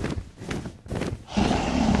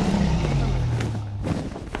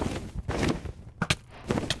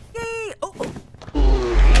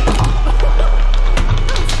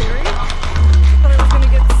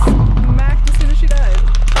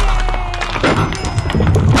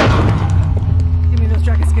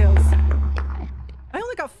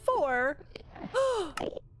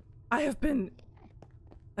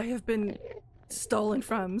 I have been stolen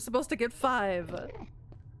from. I'm supposed to get 5.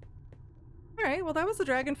 Alright, well that was the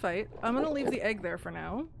dragon fight. I'm gonna leave the egg there for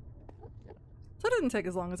now. So it didn't take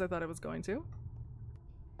as long as I thought it was going to.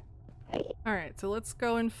 Alright, so let's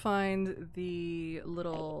go and find the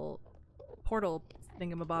little portal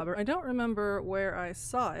thingamabobber. I don't remember where I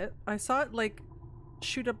saw it. I saw it like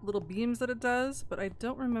shoot up little beams that it does, but I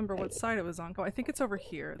don't remember what side it was on. Oh, I think it's over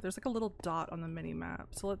here. There's like a little dot on the mini map.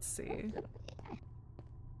 So let's see.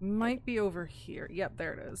 Might be over here. Yep,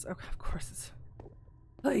 there it is. Okay, of course it's...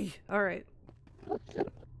 Hey, all right.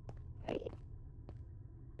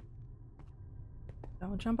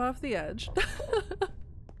 Don't jump off the edge.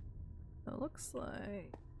 It looks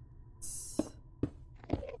like...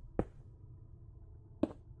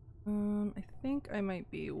 I think I might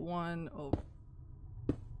be one over.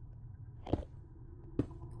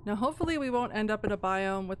 Now hopefully we won't end up in a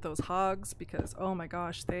biome with those hogs because oh my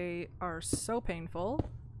gosh, they are so painful.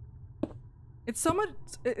 It's so much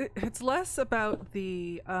it's less about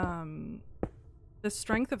the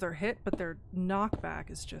strength of their hit, but their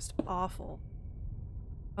knockback is just awful.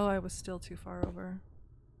 Oh, I was still too far over.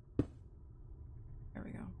 There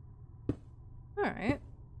we go. All right.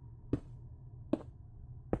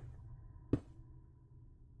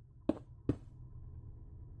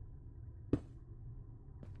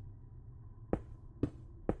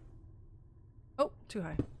 Oh, too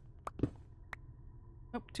high.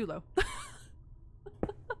 Oh, too low.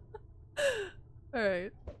 All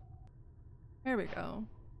right. There we go.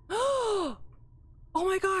 Oh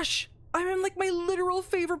my gosh! I'm in like my literal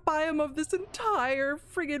favorite biome of this entire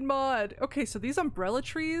friggin' mod. Okay, so these umbrella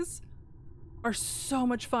trees are so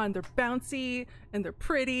much fun. They're bouncy and they're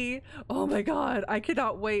pretty. Oh my god, I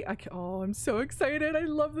cannot wait. Oh, I'm so excited. I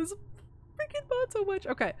love this freaking mod so much.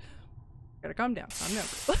 Okay, gotta calm down. Calm down.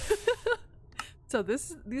 So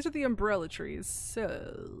these are the umbrella trees.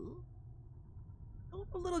 So, oh,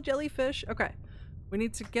 a little jellyfish. Okay, we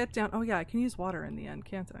need to get down. Oh yeah, I can use water in the end,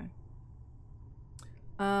 can't I?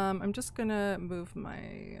 I'm just gonna move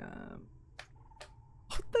my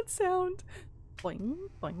that sound. Boing,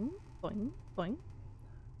 boing, boing, boing.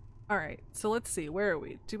 Alright, so let's see, where are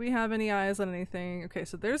we? Do we have any eyes on anything? Okay,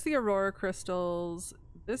 so there's the aurora crystals.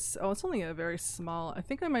 This, oh, it's only a very small. I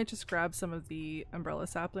think I might just grab some of the umbrella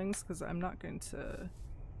saplings because I'm not going to.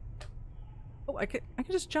 Oh, I can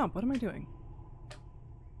just jump. What am I doing?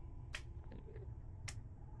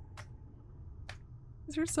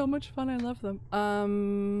 These are so much fun. I love them.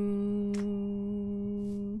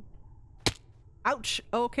 Ouch.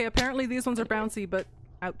 Okay, apparently these ones are bouncy, but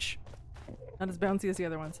ouch. Not as bouncy as the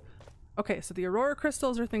other ones. Okay, so the aurora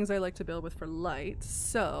crystals are things I like to build with for light.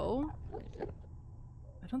 So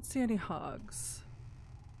I don't see any hogs.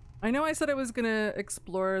 I know I said I was gonna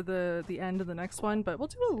explore the end of the next one, but we'll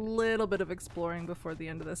do a little bit of exploring before the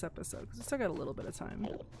end of this episode because we still got a little bit of time.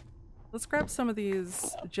 Let's grab some of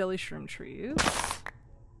these jelly shroom trees.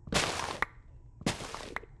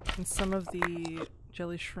 And some of the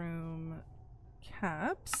jelly shroom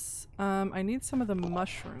caps. I need some of the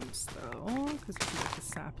mushrooms though, because we can get the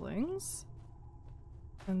saplings.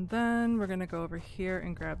 And then we're gonna go over here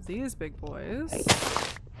and grab these big boys.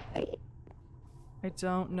 I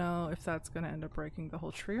don't know if that's gonna end up breaking the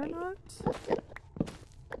whole tree or not.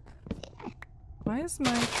 Why is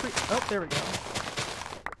my tree— oh, there we go.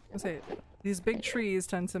 Okay, these big trees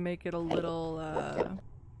tend to make it a little,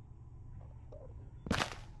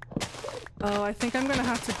 oh, I think I'm gonna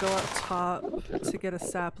have to go up top to get a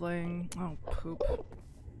sapling. Oh, poop.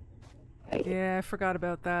 Yeah, I forgot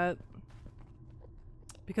about that.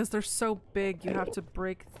 Because they're so big, you have to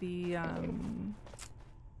break the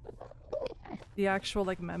actual,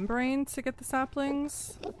 like, membrane to get the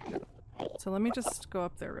saplings. So let me just go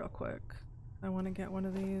up there real quick. I want to get one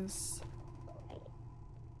of these.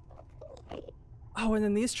 Oh, and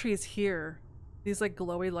then these trees here. These, like,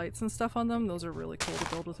 glowy lights and stuff on them, those are really cool to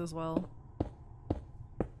build with as well.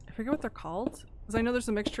 I forget what they're called. Because I know there's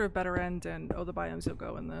a mixture of Better End and Oh the Biomes You'll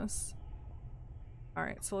Go in this.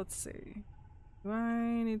 Alright, so let's see. Do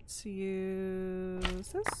I need to use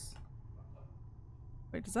this?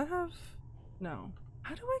 Wait, does that have— no.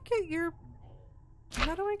 How do I get your—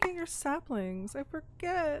 how do I get your saplings? I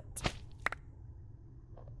forget.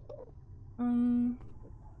 Oh.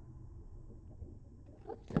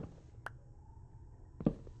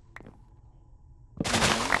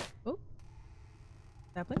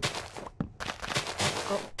 Sapling?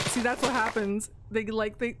 Oh, see, that's what happens.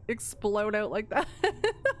 They explode out like that.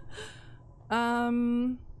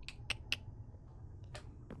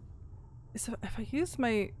 So if I use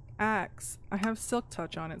my axe, I have silk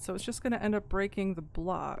touch on it, so it's just gonna end up breaking the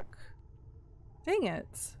block. Dang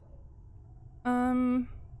it. I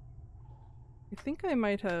think I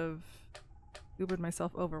might have Ubered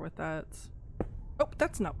myself over with that. Oh,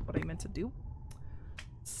 that's not what I meant to do.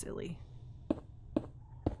 Silly.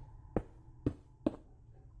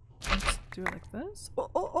 Let's do it like this. Oh,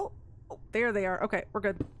 oh, oh, oh, there they are. Okay, we're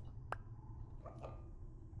good.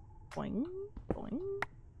 Boing, boing.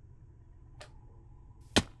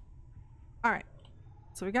 Alright,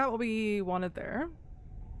 so we got what we wanted there.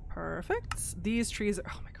 Perfect. These trees are—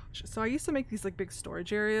 oh my gosh. So I used to make these like big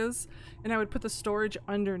storage areas, and I would put the storage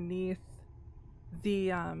underneath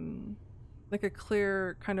the like a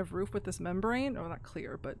clear kind of roof with this membrane, or not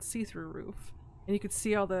clear, but see-through roof. And you could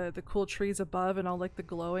see all the cool trees above and all like the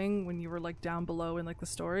glowing when you were like down below in like the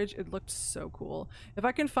storage. It looked so cool. If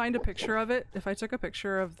I can find a picture of it, if I took a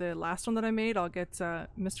picture of the last one that I made, I'll get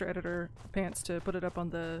Mr. Editor Pants to put it up on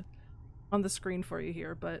the screen for you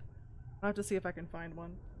here, but I'll have to see if I can find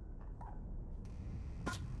one.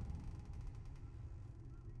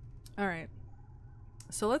 Alright,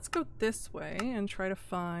 so let's go this way and try to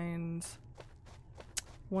find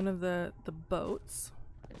one of the boats.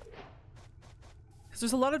 Because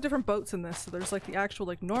there's a lot of different boats in this. So there's like the actual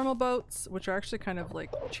like normal boats, which are actually kind of like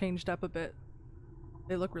changed up a bit.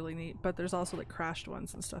 They look really neat, but there's also like crashed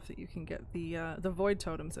ones and stuff that you can get the void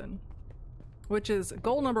totems in. Which is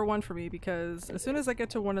goal number 1 for me, because as soon as I get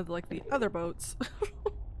to one of the, like the other boats,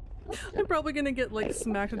 I'm probably gonna get like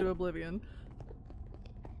smacked into oblivion.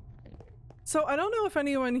 So I don't know if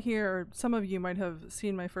anyone here, some of you might have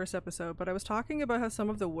seen my first episode, but I was talking about how some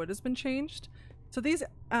of the wood has been changed. So these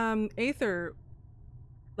aether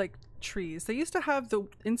like trees, they used to have the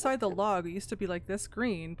inside the log, it used to be like this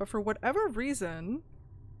green, but for whatever reason—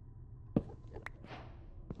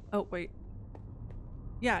 oh wait,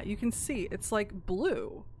 yeah, you can see it's like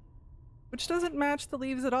blue, which doesn't match the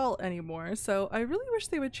leaves at all anymore. So I really wish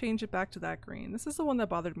they would change it back to that green. This is the one that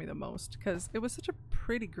bothered me the most because it was such a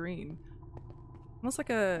pretty green, almost like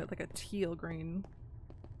a teal green,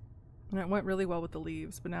 and it went really well with the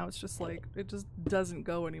leaves. But now it's just like it just doesn't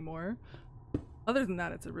go anymore. Other than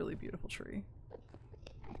that, it's a really beautiful tree.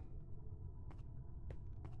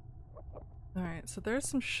 All right, so there's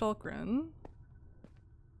some shulkrin.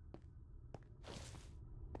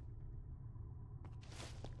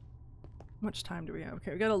 How much time do we have?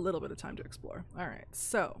 Okay, we got a little bit of time to explore. Alright,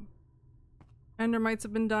 so endermites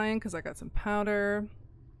have been dying because I got some powder.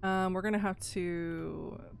 We're gonna have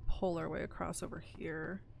to pull our way across over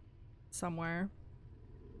here somewhere.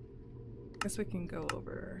 Guess we can go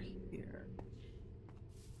over here.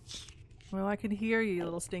 Well, I can hear you,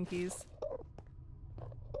 little stinkies.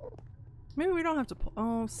 Maybe we don't have to pull—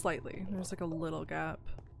 oh, slightly. There's like a little gap.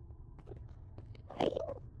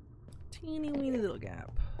 Teeny weeny little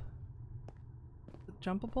gap.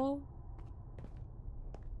 Jumpable?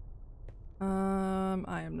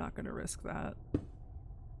 I am not gonna risk that.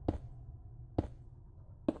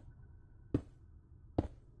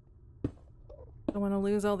 Don't want to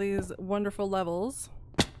lose all these wonderful levels.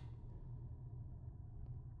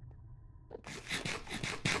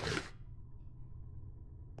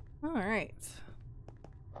 All right.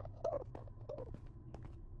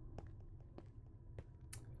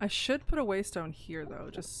 I should put a waystone here though,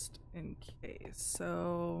 just in case.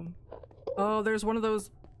 So, oh, there's one of those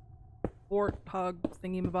warthog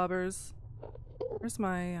thingy-mabobbers. Where's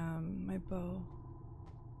my my bow?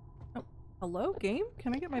 Oh, hello, game?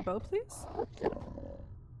 Can I get my bow, please?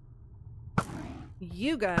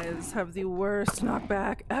 You guys have the worst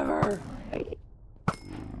knockback ever.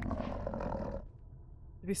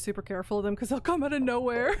 Be super careful of them because they'll come out of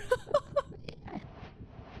nowhere.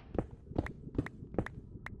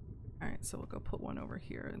 Alright, so we'll go put one over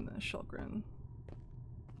here in the Shulgrin.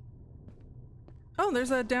 Oh,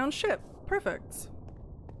 there's a down ship. Perfect. So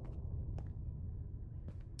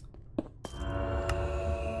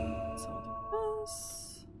we'll do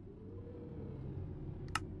this.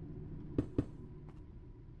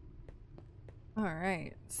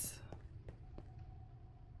 Alright.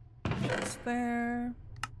 Just there.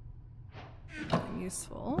 Nothing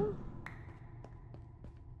useful.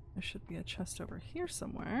 There should be a chest over here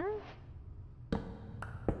somewhere.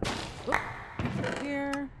 Oop,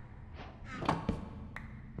 here.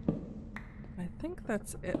 I think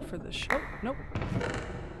that's it for the show. Nope.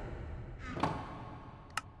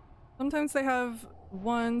 Sometimes they have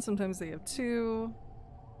one, sometimes they have two.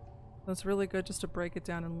 So it's really good just to break it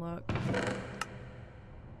down and look.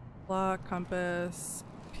 Block, compass,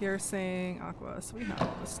 piercing, aqua. So we have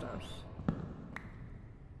all this stuff.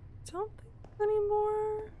 Don't think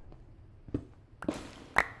anymore.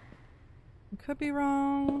 I could be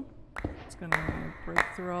wrong. Just gonna break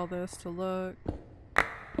through all this to look.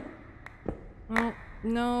 Well,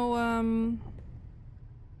 no,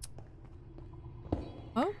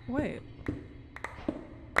 oh, wait.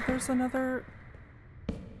 There's another...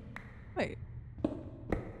 Wait.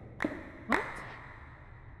 What?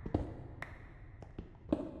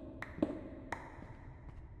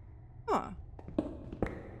 Huh.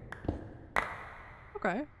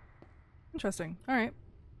 Okay. Interesting. Alright.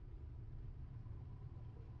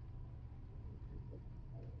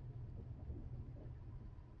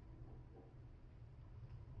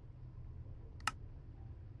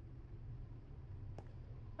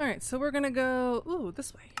 Alright, so we're gonna go, ooh,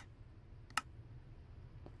 this way.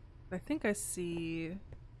 I think I see,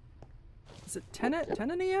 is it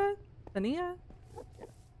Tenania?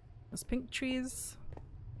 Those pink trees?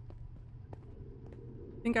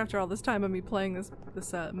 I think after all this time of me playing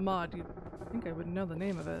this mod, you'd think I would know the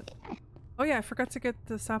name of it. Oh yeah, I forgot to get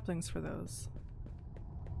the saplings for those.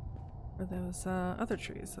 For those other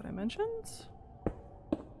trees that I mentioned.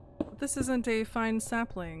 But this isn't a find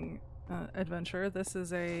sapling adventure. This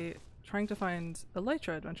is a trying to find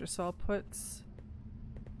elytra adventure, so I'll put...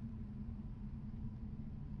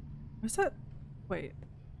 Where's that? Wait.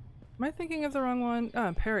 Am I thinking of the wrong one?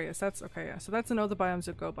 Oh, Imperius. That's okay, yeah. So that's an Know the Biomes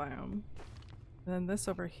to Go biome. And then this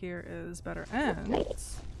over here is Better End.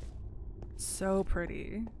 So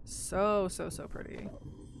pretty. So pretty.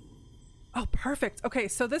 Oh, perfect. Okay,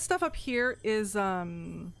 so this stuff up here is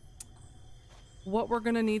what we're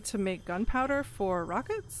gonna need to make gunpowder for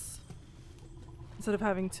rockets. Instead of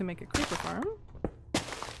having to make a creeper farm.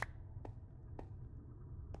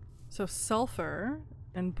 So sulfur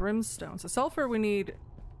and brimstone. So sulfur we need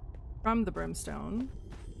from the brimstone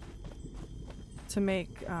to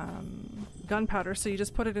make gunpowder. So you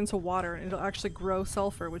just put it into water and it'll actually grow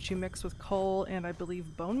sulfur, which you mix with coal and I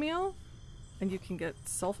believe bone meal. And you can get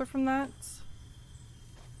sulfur from that.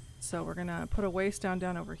 So we're gonna put a waste down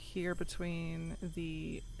over here between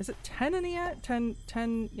the, is it Tenania?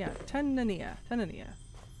 Tenania.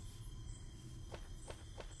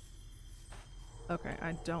 Okay,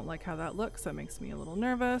 I don't like how that looks. That makes me a little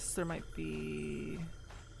nervous. There might be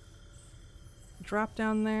a drop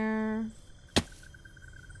down there.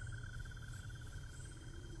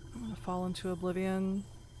 I'm gonna fall into oblivion.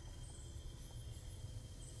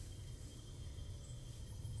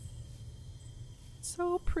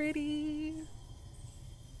 So pretty.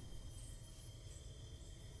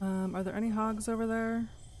 Are there any hogs over there?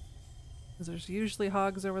 Because there's usually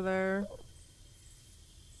hogs over there.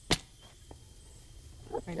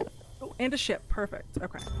 Oh, and a ship. Perfect.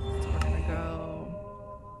 Okay. So we're gonna go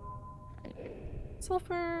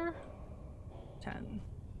sulfur 10.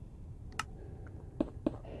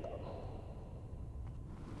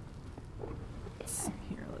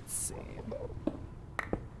 Here, let's see.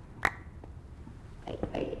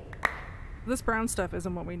 This brown stuff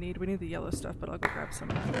isn't what we need. We need the yellow stuff, but I'll go grab some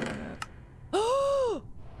of that in a minute. Oh!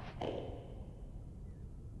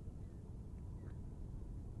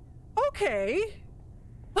 Okay.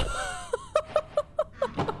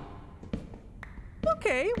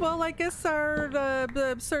 Okay, well, I guess our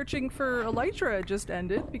searching for elytra just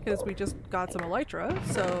ended because we just got some elytra,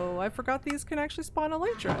 so I forgot these can actually spawn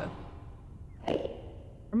elytra.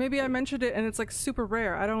 Or maybe I mentioned it and it's like super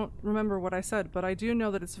rare. I don't remember what I said, but I do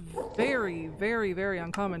know that it's very, very, very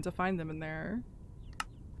uncommon to find them in there.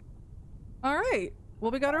 Alright,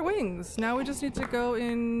 well we got our wings. Now we just need to go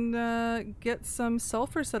and get some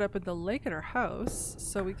sulfur set up in the lake at our house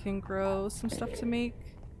so we can grow some stuff to make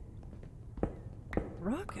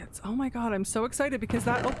rockets. Oh my god, I'm so excited because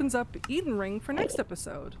that opens up Eden Ring for next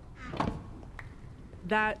episode.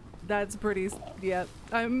 That's pretty, yeah,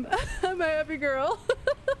 I'm a happy girl.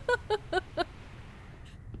 So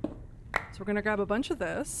we're gonna grab a bunch of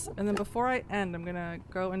this, and then before I end, I'm gonna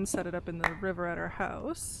go and set it up in the river at our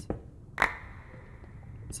house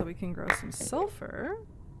so we can grow some sulfur.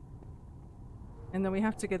 And then we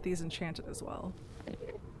have to get these enchanted as well.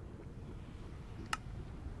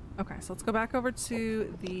 Okay, so let's go back over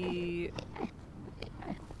to the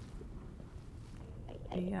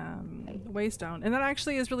waystone. And that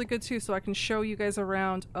actually is really good too, so I can show you guys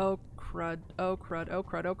around. Oh crud, oh crud, oh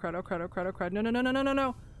crud, oh crud, oh crud, oh crud, oh crud. No, no, no, no, no, no,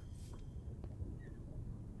 no.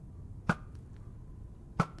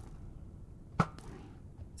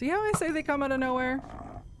 See how I say they come out of nowhere?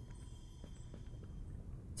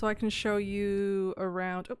 So I can show you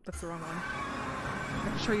around. Oh, that's the wrong one. I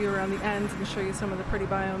can show you around the ends and show you some of the pretty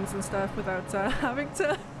biomes and stuff without having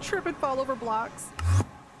to trip and fall over blocks.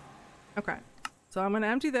 Okay, so I'm gonna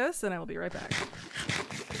empty this and I will be right back.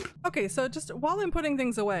 Okay, so just while I'm putting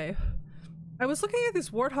things away, I was looking at these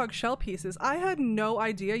warthog shell pieces. I had no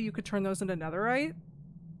idea you could turn those into netherite.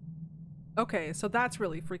 Okay, so that's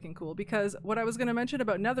really freaking cool because what I was gonna mention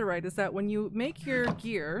about netherite is that when you make your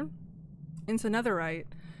gear into netherite,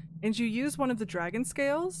 and you use one of the dragon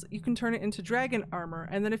scales, you can turn it into dragon armor.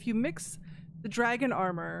 And then if you mix the dragon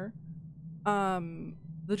armor,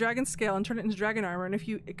 the dragon scale, and turn it into dragon armor, and if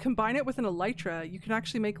you combine it with an elytra, you can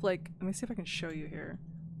actually make like, let me see if I can show you here.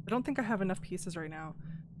 I don't think I have enough pieces right now.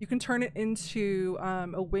 You can turn it into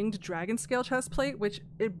a winged dragon scale chest plate, which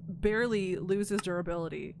it barely loses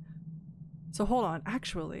durability. So hold on,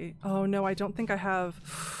 actually, oh no, I don't think I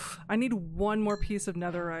have, I need one more piece of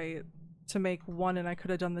netherite to make one, and I could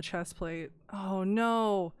have done the chest plate. Oh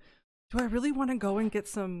no. Do I really want to go and get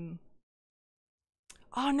some?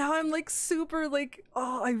 Oh, now I'm like super like,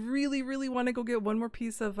 oh, I really, really want to go get one more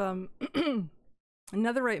piece of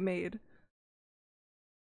netherite made.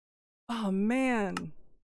 Oh man.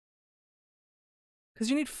 Because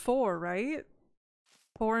you need 4, right?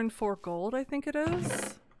 4 and 4 gold, I think it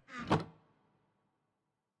is.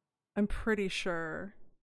 I'm pretty sure.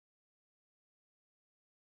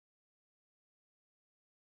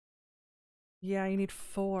 Yeah, you need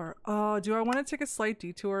 4. Oh, do I want to take a slight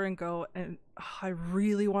detour and go and I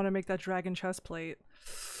really want to make that dragon chest plate.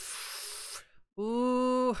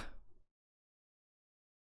 Ooh.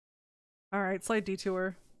 Alright, slight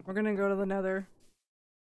detour. We're gonna go to the nether.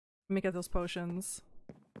 Let me get those potions.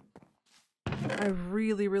 I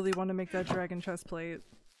really, really want to make that dragon chest plate.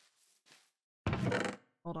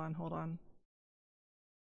 Hold on, hold on.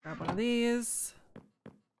 Grab one of these.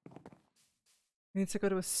 We need to go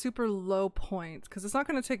to a super low point, because it's not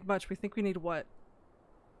going to take much. We think we need, what?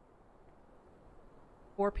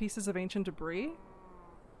 4 pieces of ancient debris?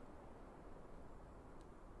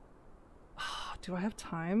 Oh, do I have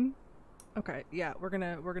time? Okay, yeah, we're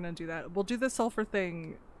gonna do that. We'll do the sulfur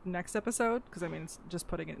thing next episode, because I mean, it's just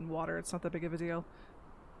putting it in water. It's not that big of a deal.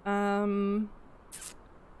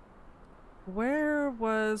 Where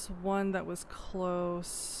was one that was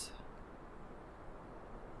close?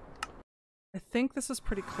 I think this is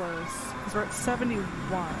pretty close, because we're at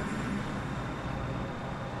 71.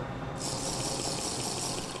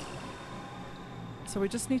 So we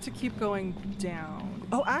just need to keep going down.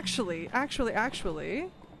 Oh, actually,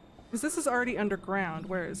 because this is already underground.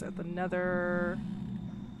 Where is it? The nether...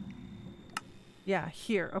 Yeah,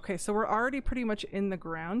 here. Okay, so we're already pretty much in the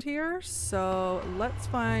ground here, so let's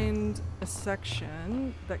find a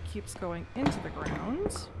section that keeps going into the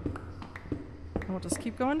ground. And we'll just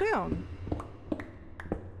keep going down.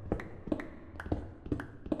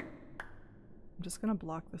 I'm just gonna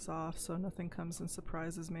block this off so nothing comes and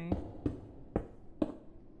surprises me.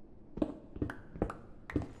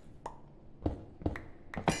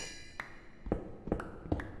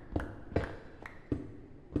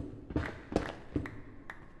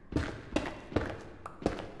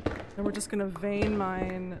 And we're just gonna vein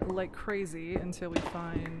mine like crazy until we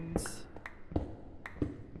find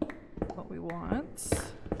what we want.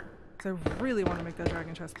 Because I really want to make that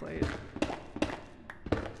dragon chest plate.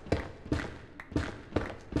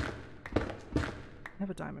 I have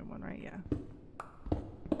a diamond one, right? Yeah.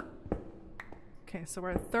 Okay, so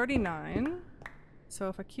we're at 39. So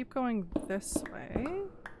if I keep going this way...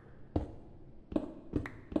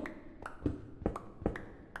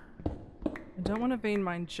 I don't want to vein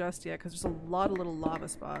mine just yet because there's a lot of little lava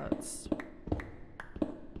spots.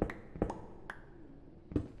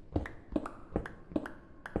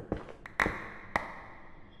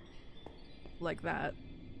 Like that.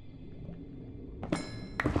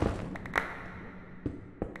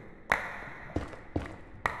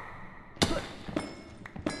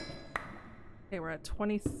 Okay, we're at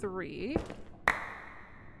 23.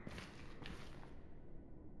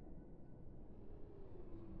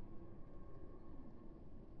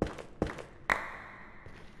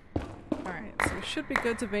 Alright, so we should be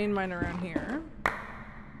good to vein mine around here.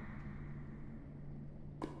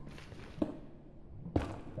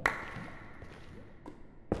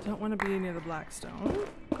 Don't want to be near the blackstone.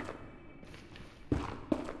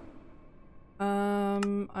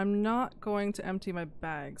 I'm not going to empty my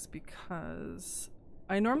bags because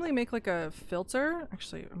I normally make like a filter.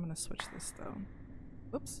 Actually, I'm gonna switch this though.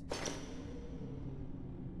 Whoops.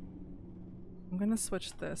 I'm gonna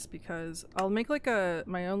switch this because I'll make like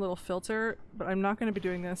my own little filter, but I'm not gonna be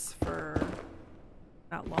doing this for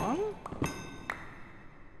that long.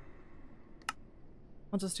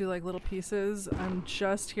 I'll just do like little pieces. I'm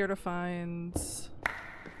just here to find...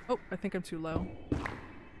 Oh, I think I'm too low.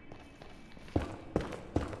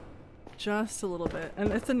 Just a little bit.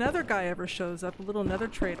 And if the nether guy ever shows up, a little nether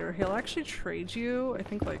trader, he'll actually trade you, I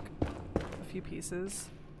think like a few pieces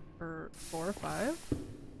for 4 or 5.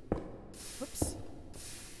 Whoops.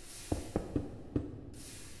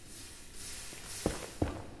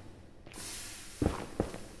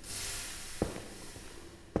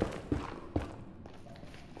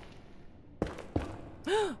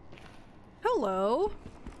 Hello.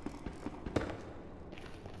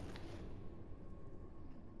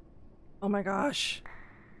 Oh my gosh.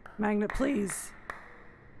 Magnet, please.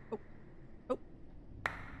 Oh. Oh.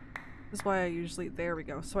 This is why I usually... There we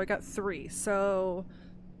go. So I got 3. So...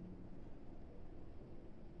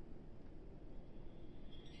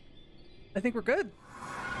 I think we're good.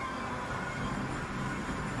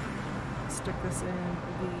 Stick this in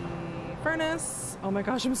the furnace. Oh my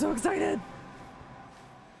gosh, I'm so excited.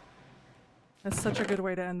 That's such a good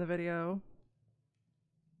way to end the video.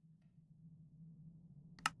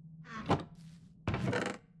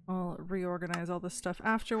 I'll reorganize all this stuff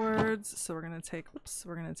afterwards. So we're gonna take, oops,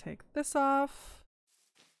 we're gonna take this off.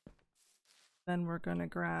 Then we're gonna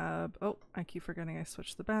grab, oh, I keep forgetting I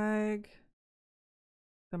switched the bag.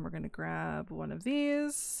 Then we're gonna grab one of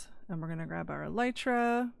these, and we're gonna grab our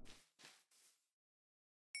elytra.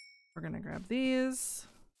 We're gonna grab these.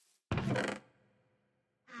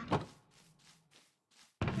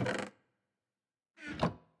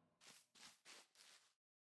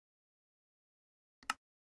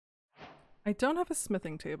 I don't have a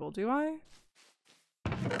smithing table, do I?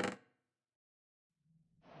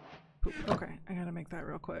 Poop. Okay, I gotta make that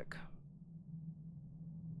real quick.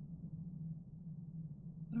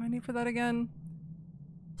 What do I need for that again?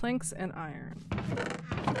 Planks and iron.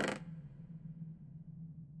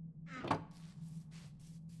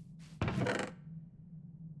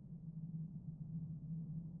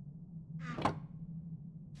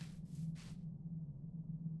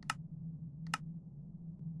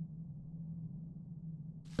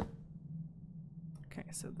 Okay,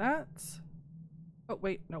 so that's... Oh,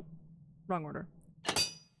 wait, nope. Wrong order.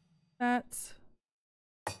 That.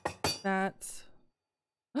 That.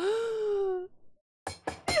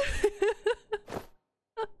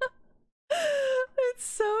 It's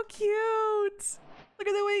so cute! Look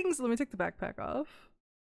at the wings! Let me take the backpack off.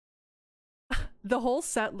 The whole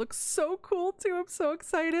set looks so cool too. I'm so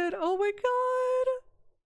excited. Oh my god!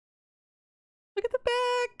 Look at the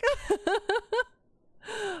back!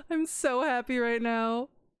 I'm so happy right now.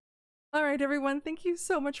 Alright everyone, thank you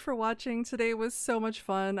so much for watching. Today was so much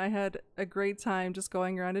fun. I had a great time just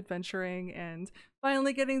going around adventuring and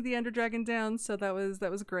finally getting the Ender Dragon down, so that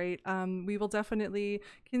was great. We will definitely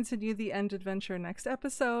continue the end adventure next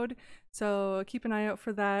episode, so keep an eye out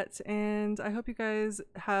for that, and I hope you guys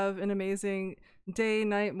have an amazing day,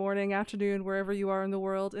 night, morning, afternoon, wherever you are in the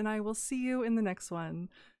world, and I will see you in the next one.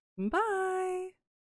 Bye!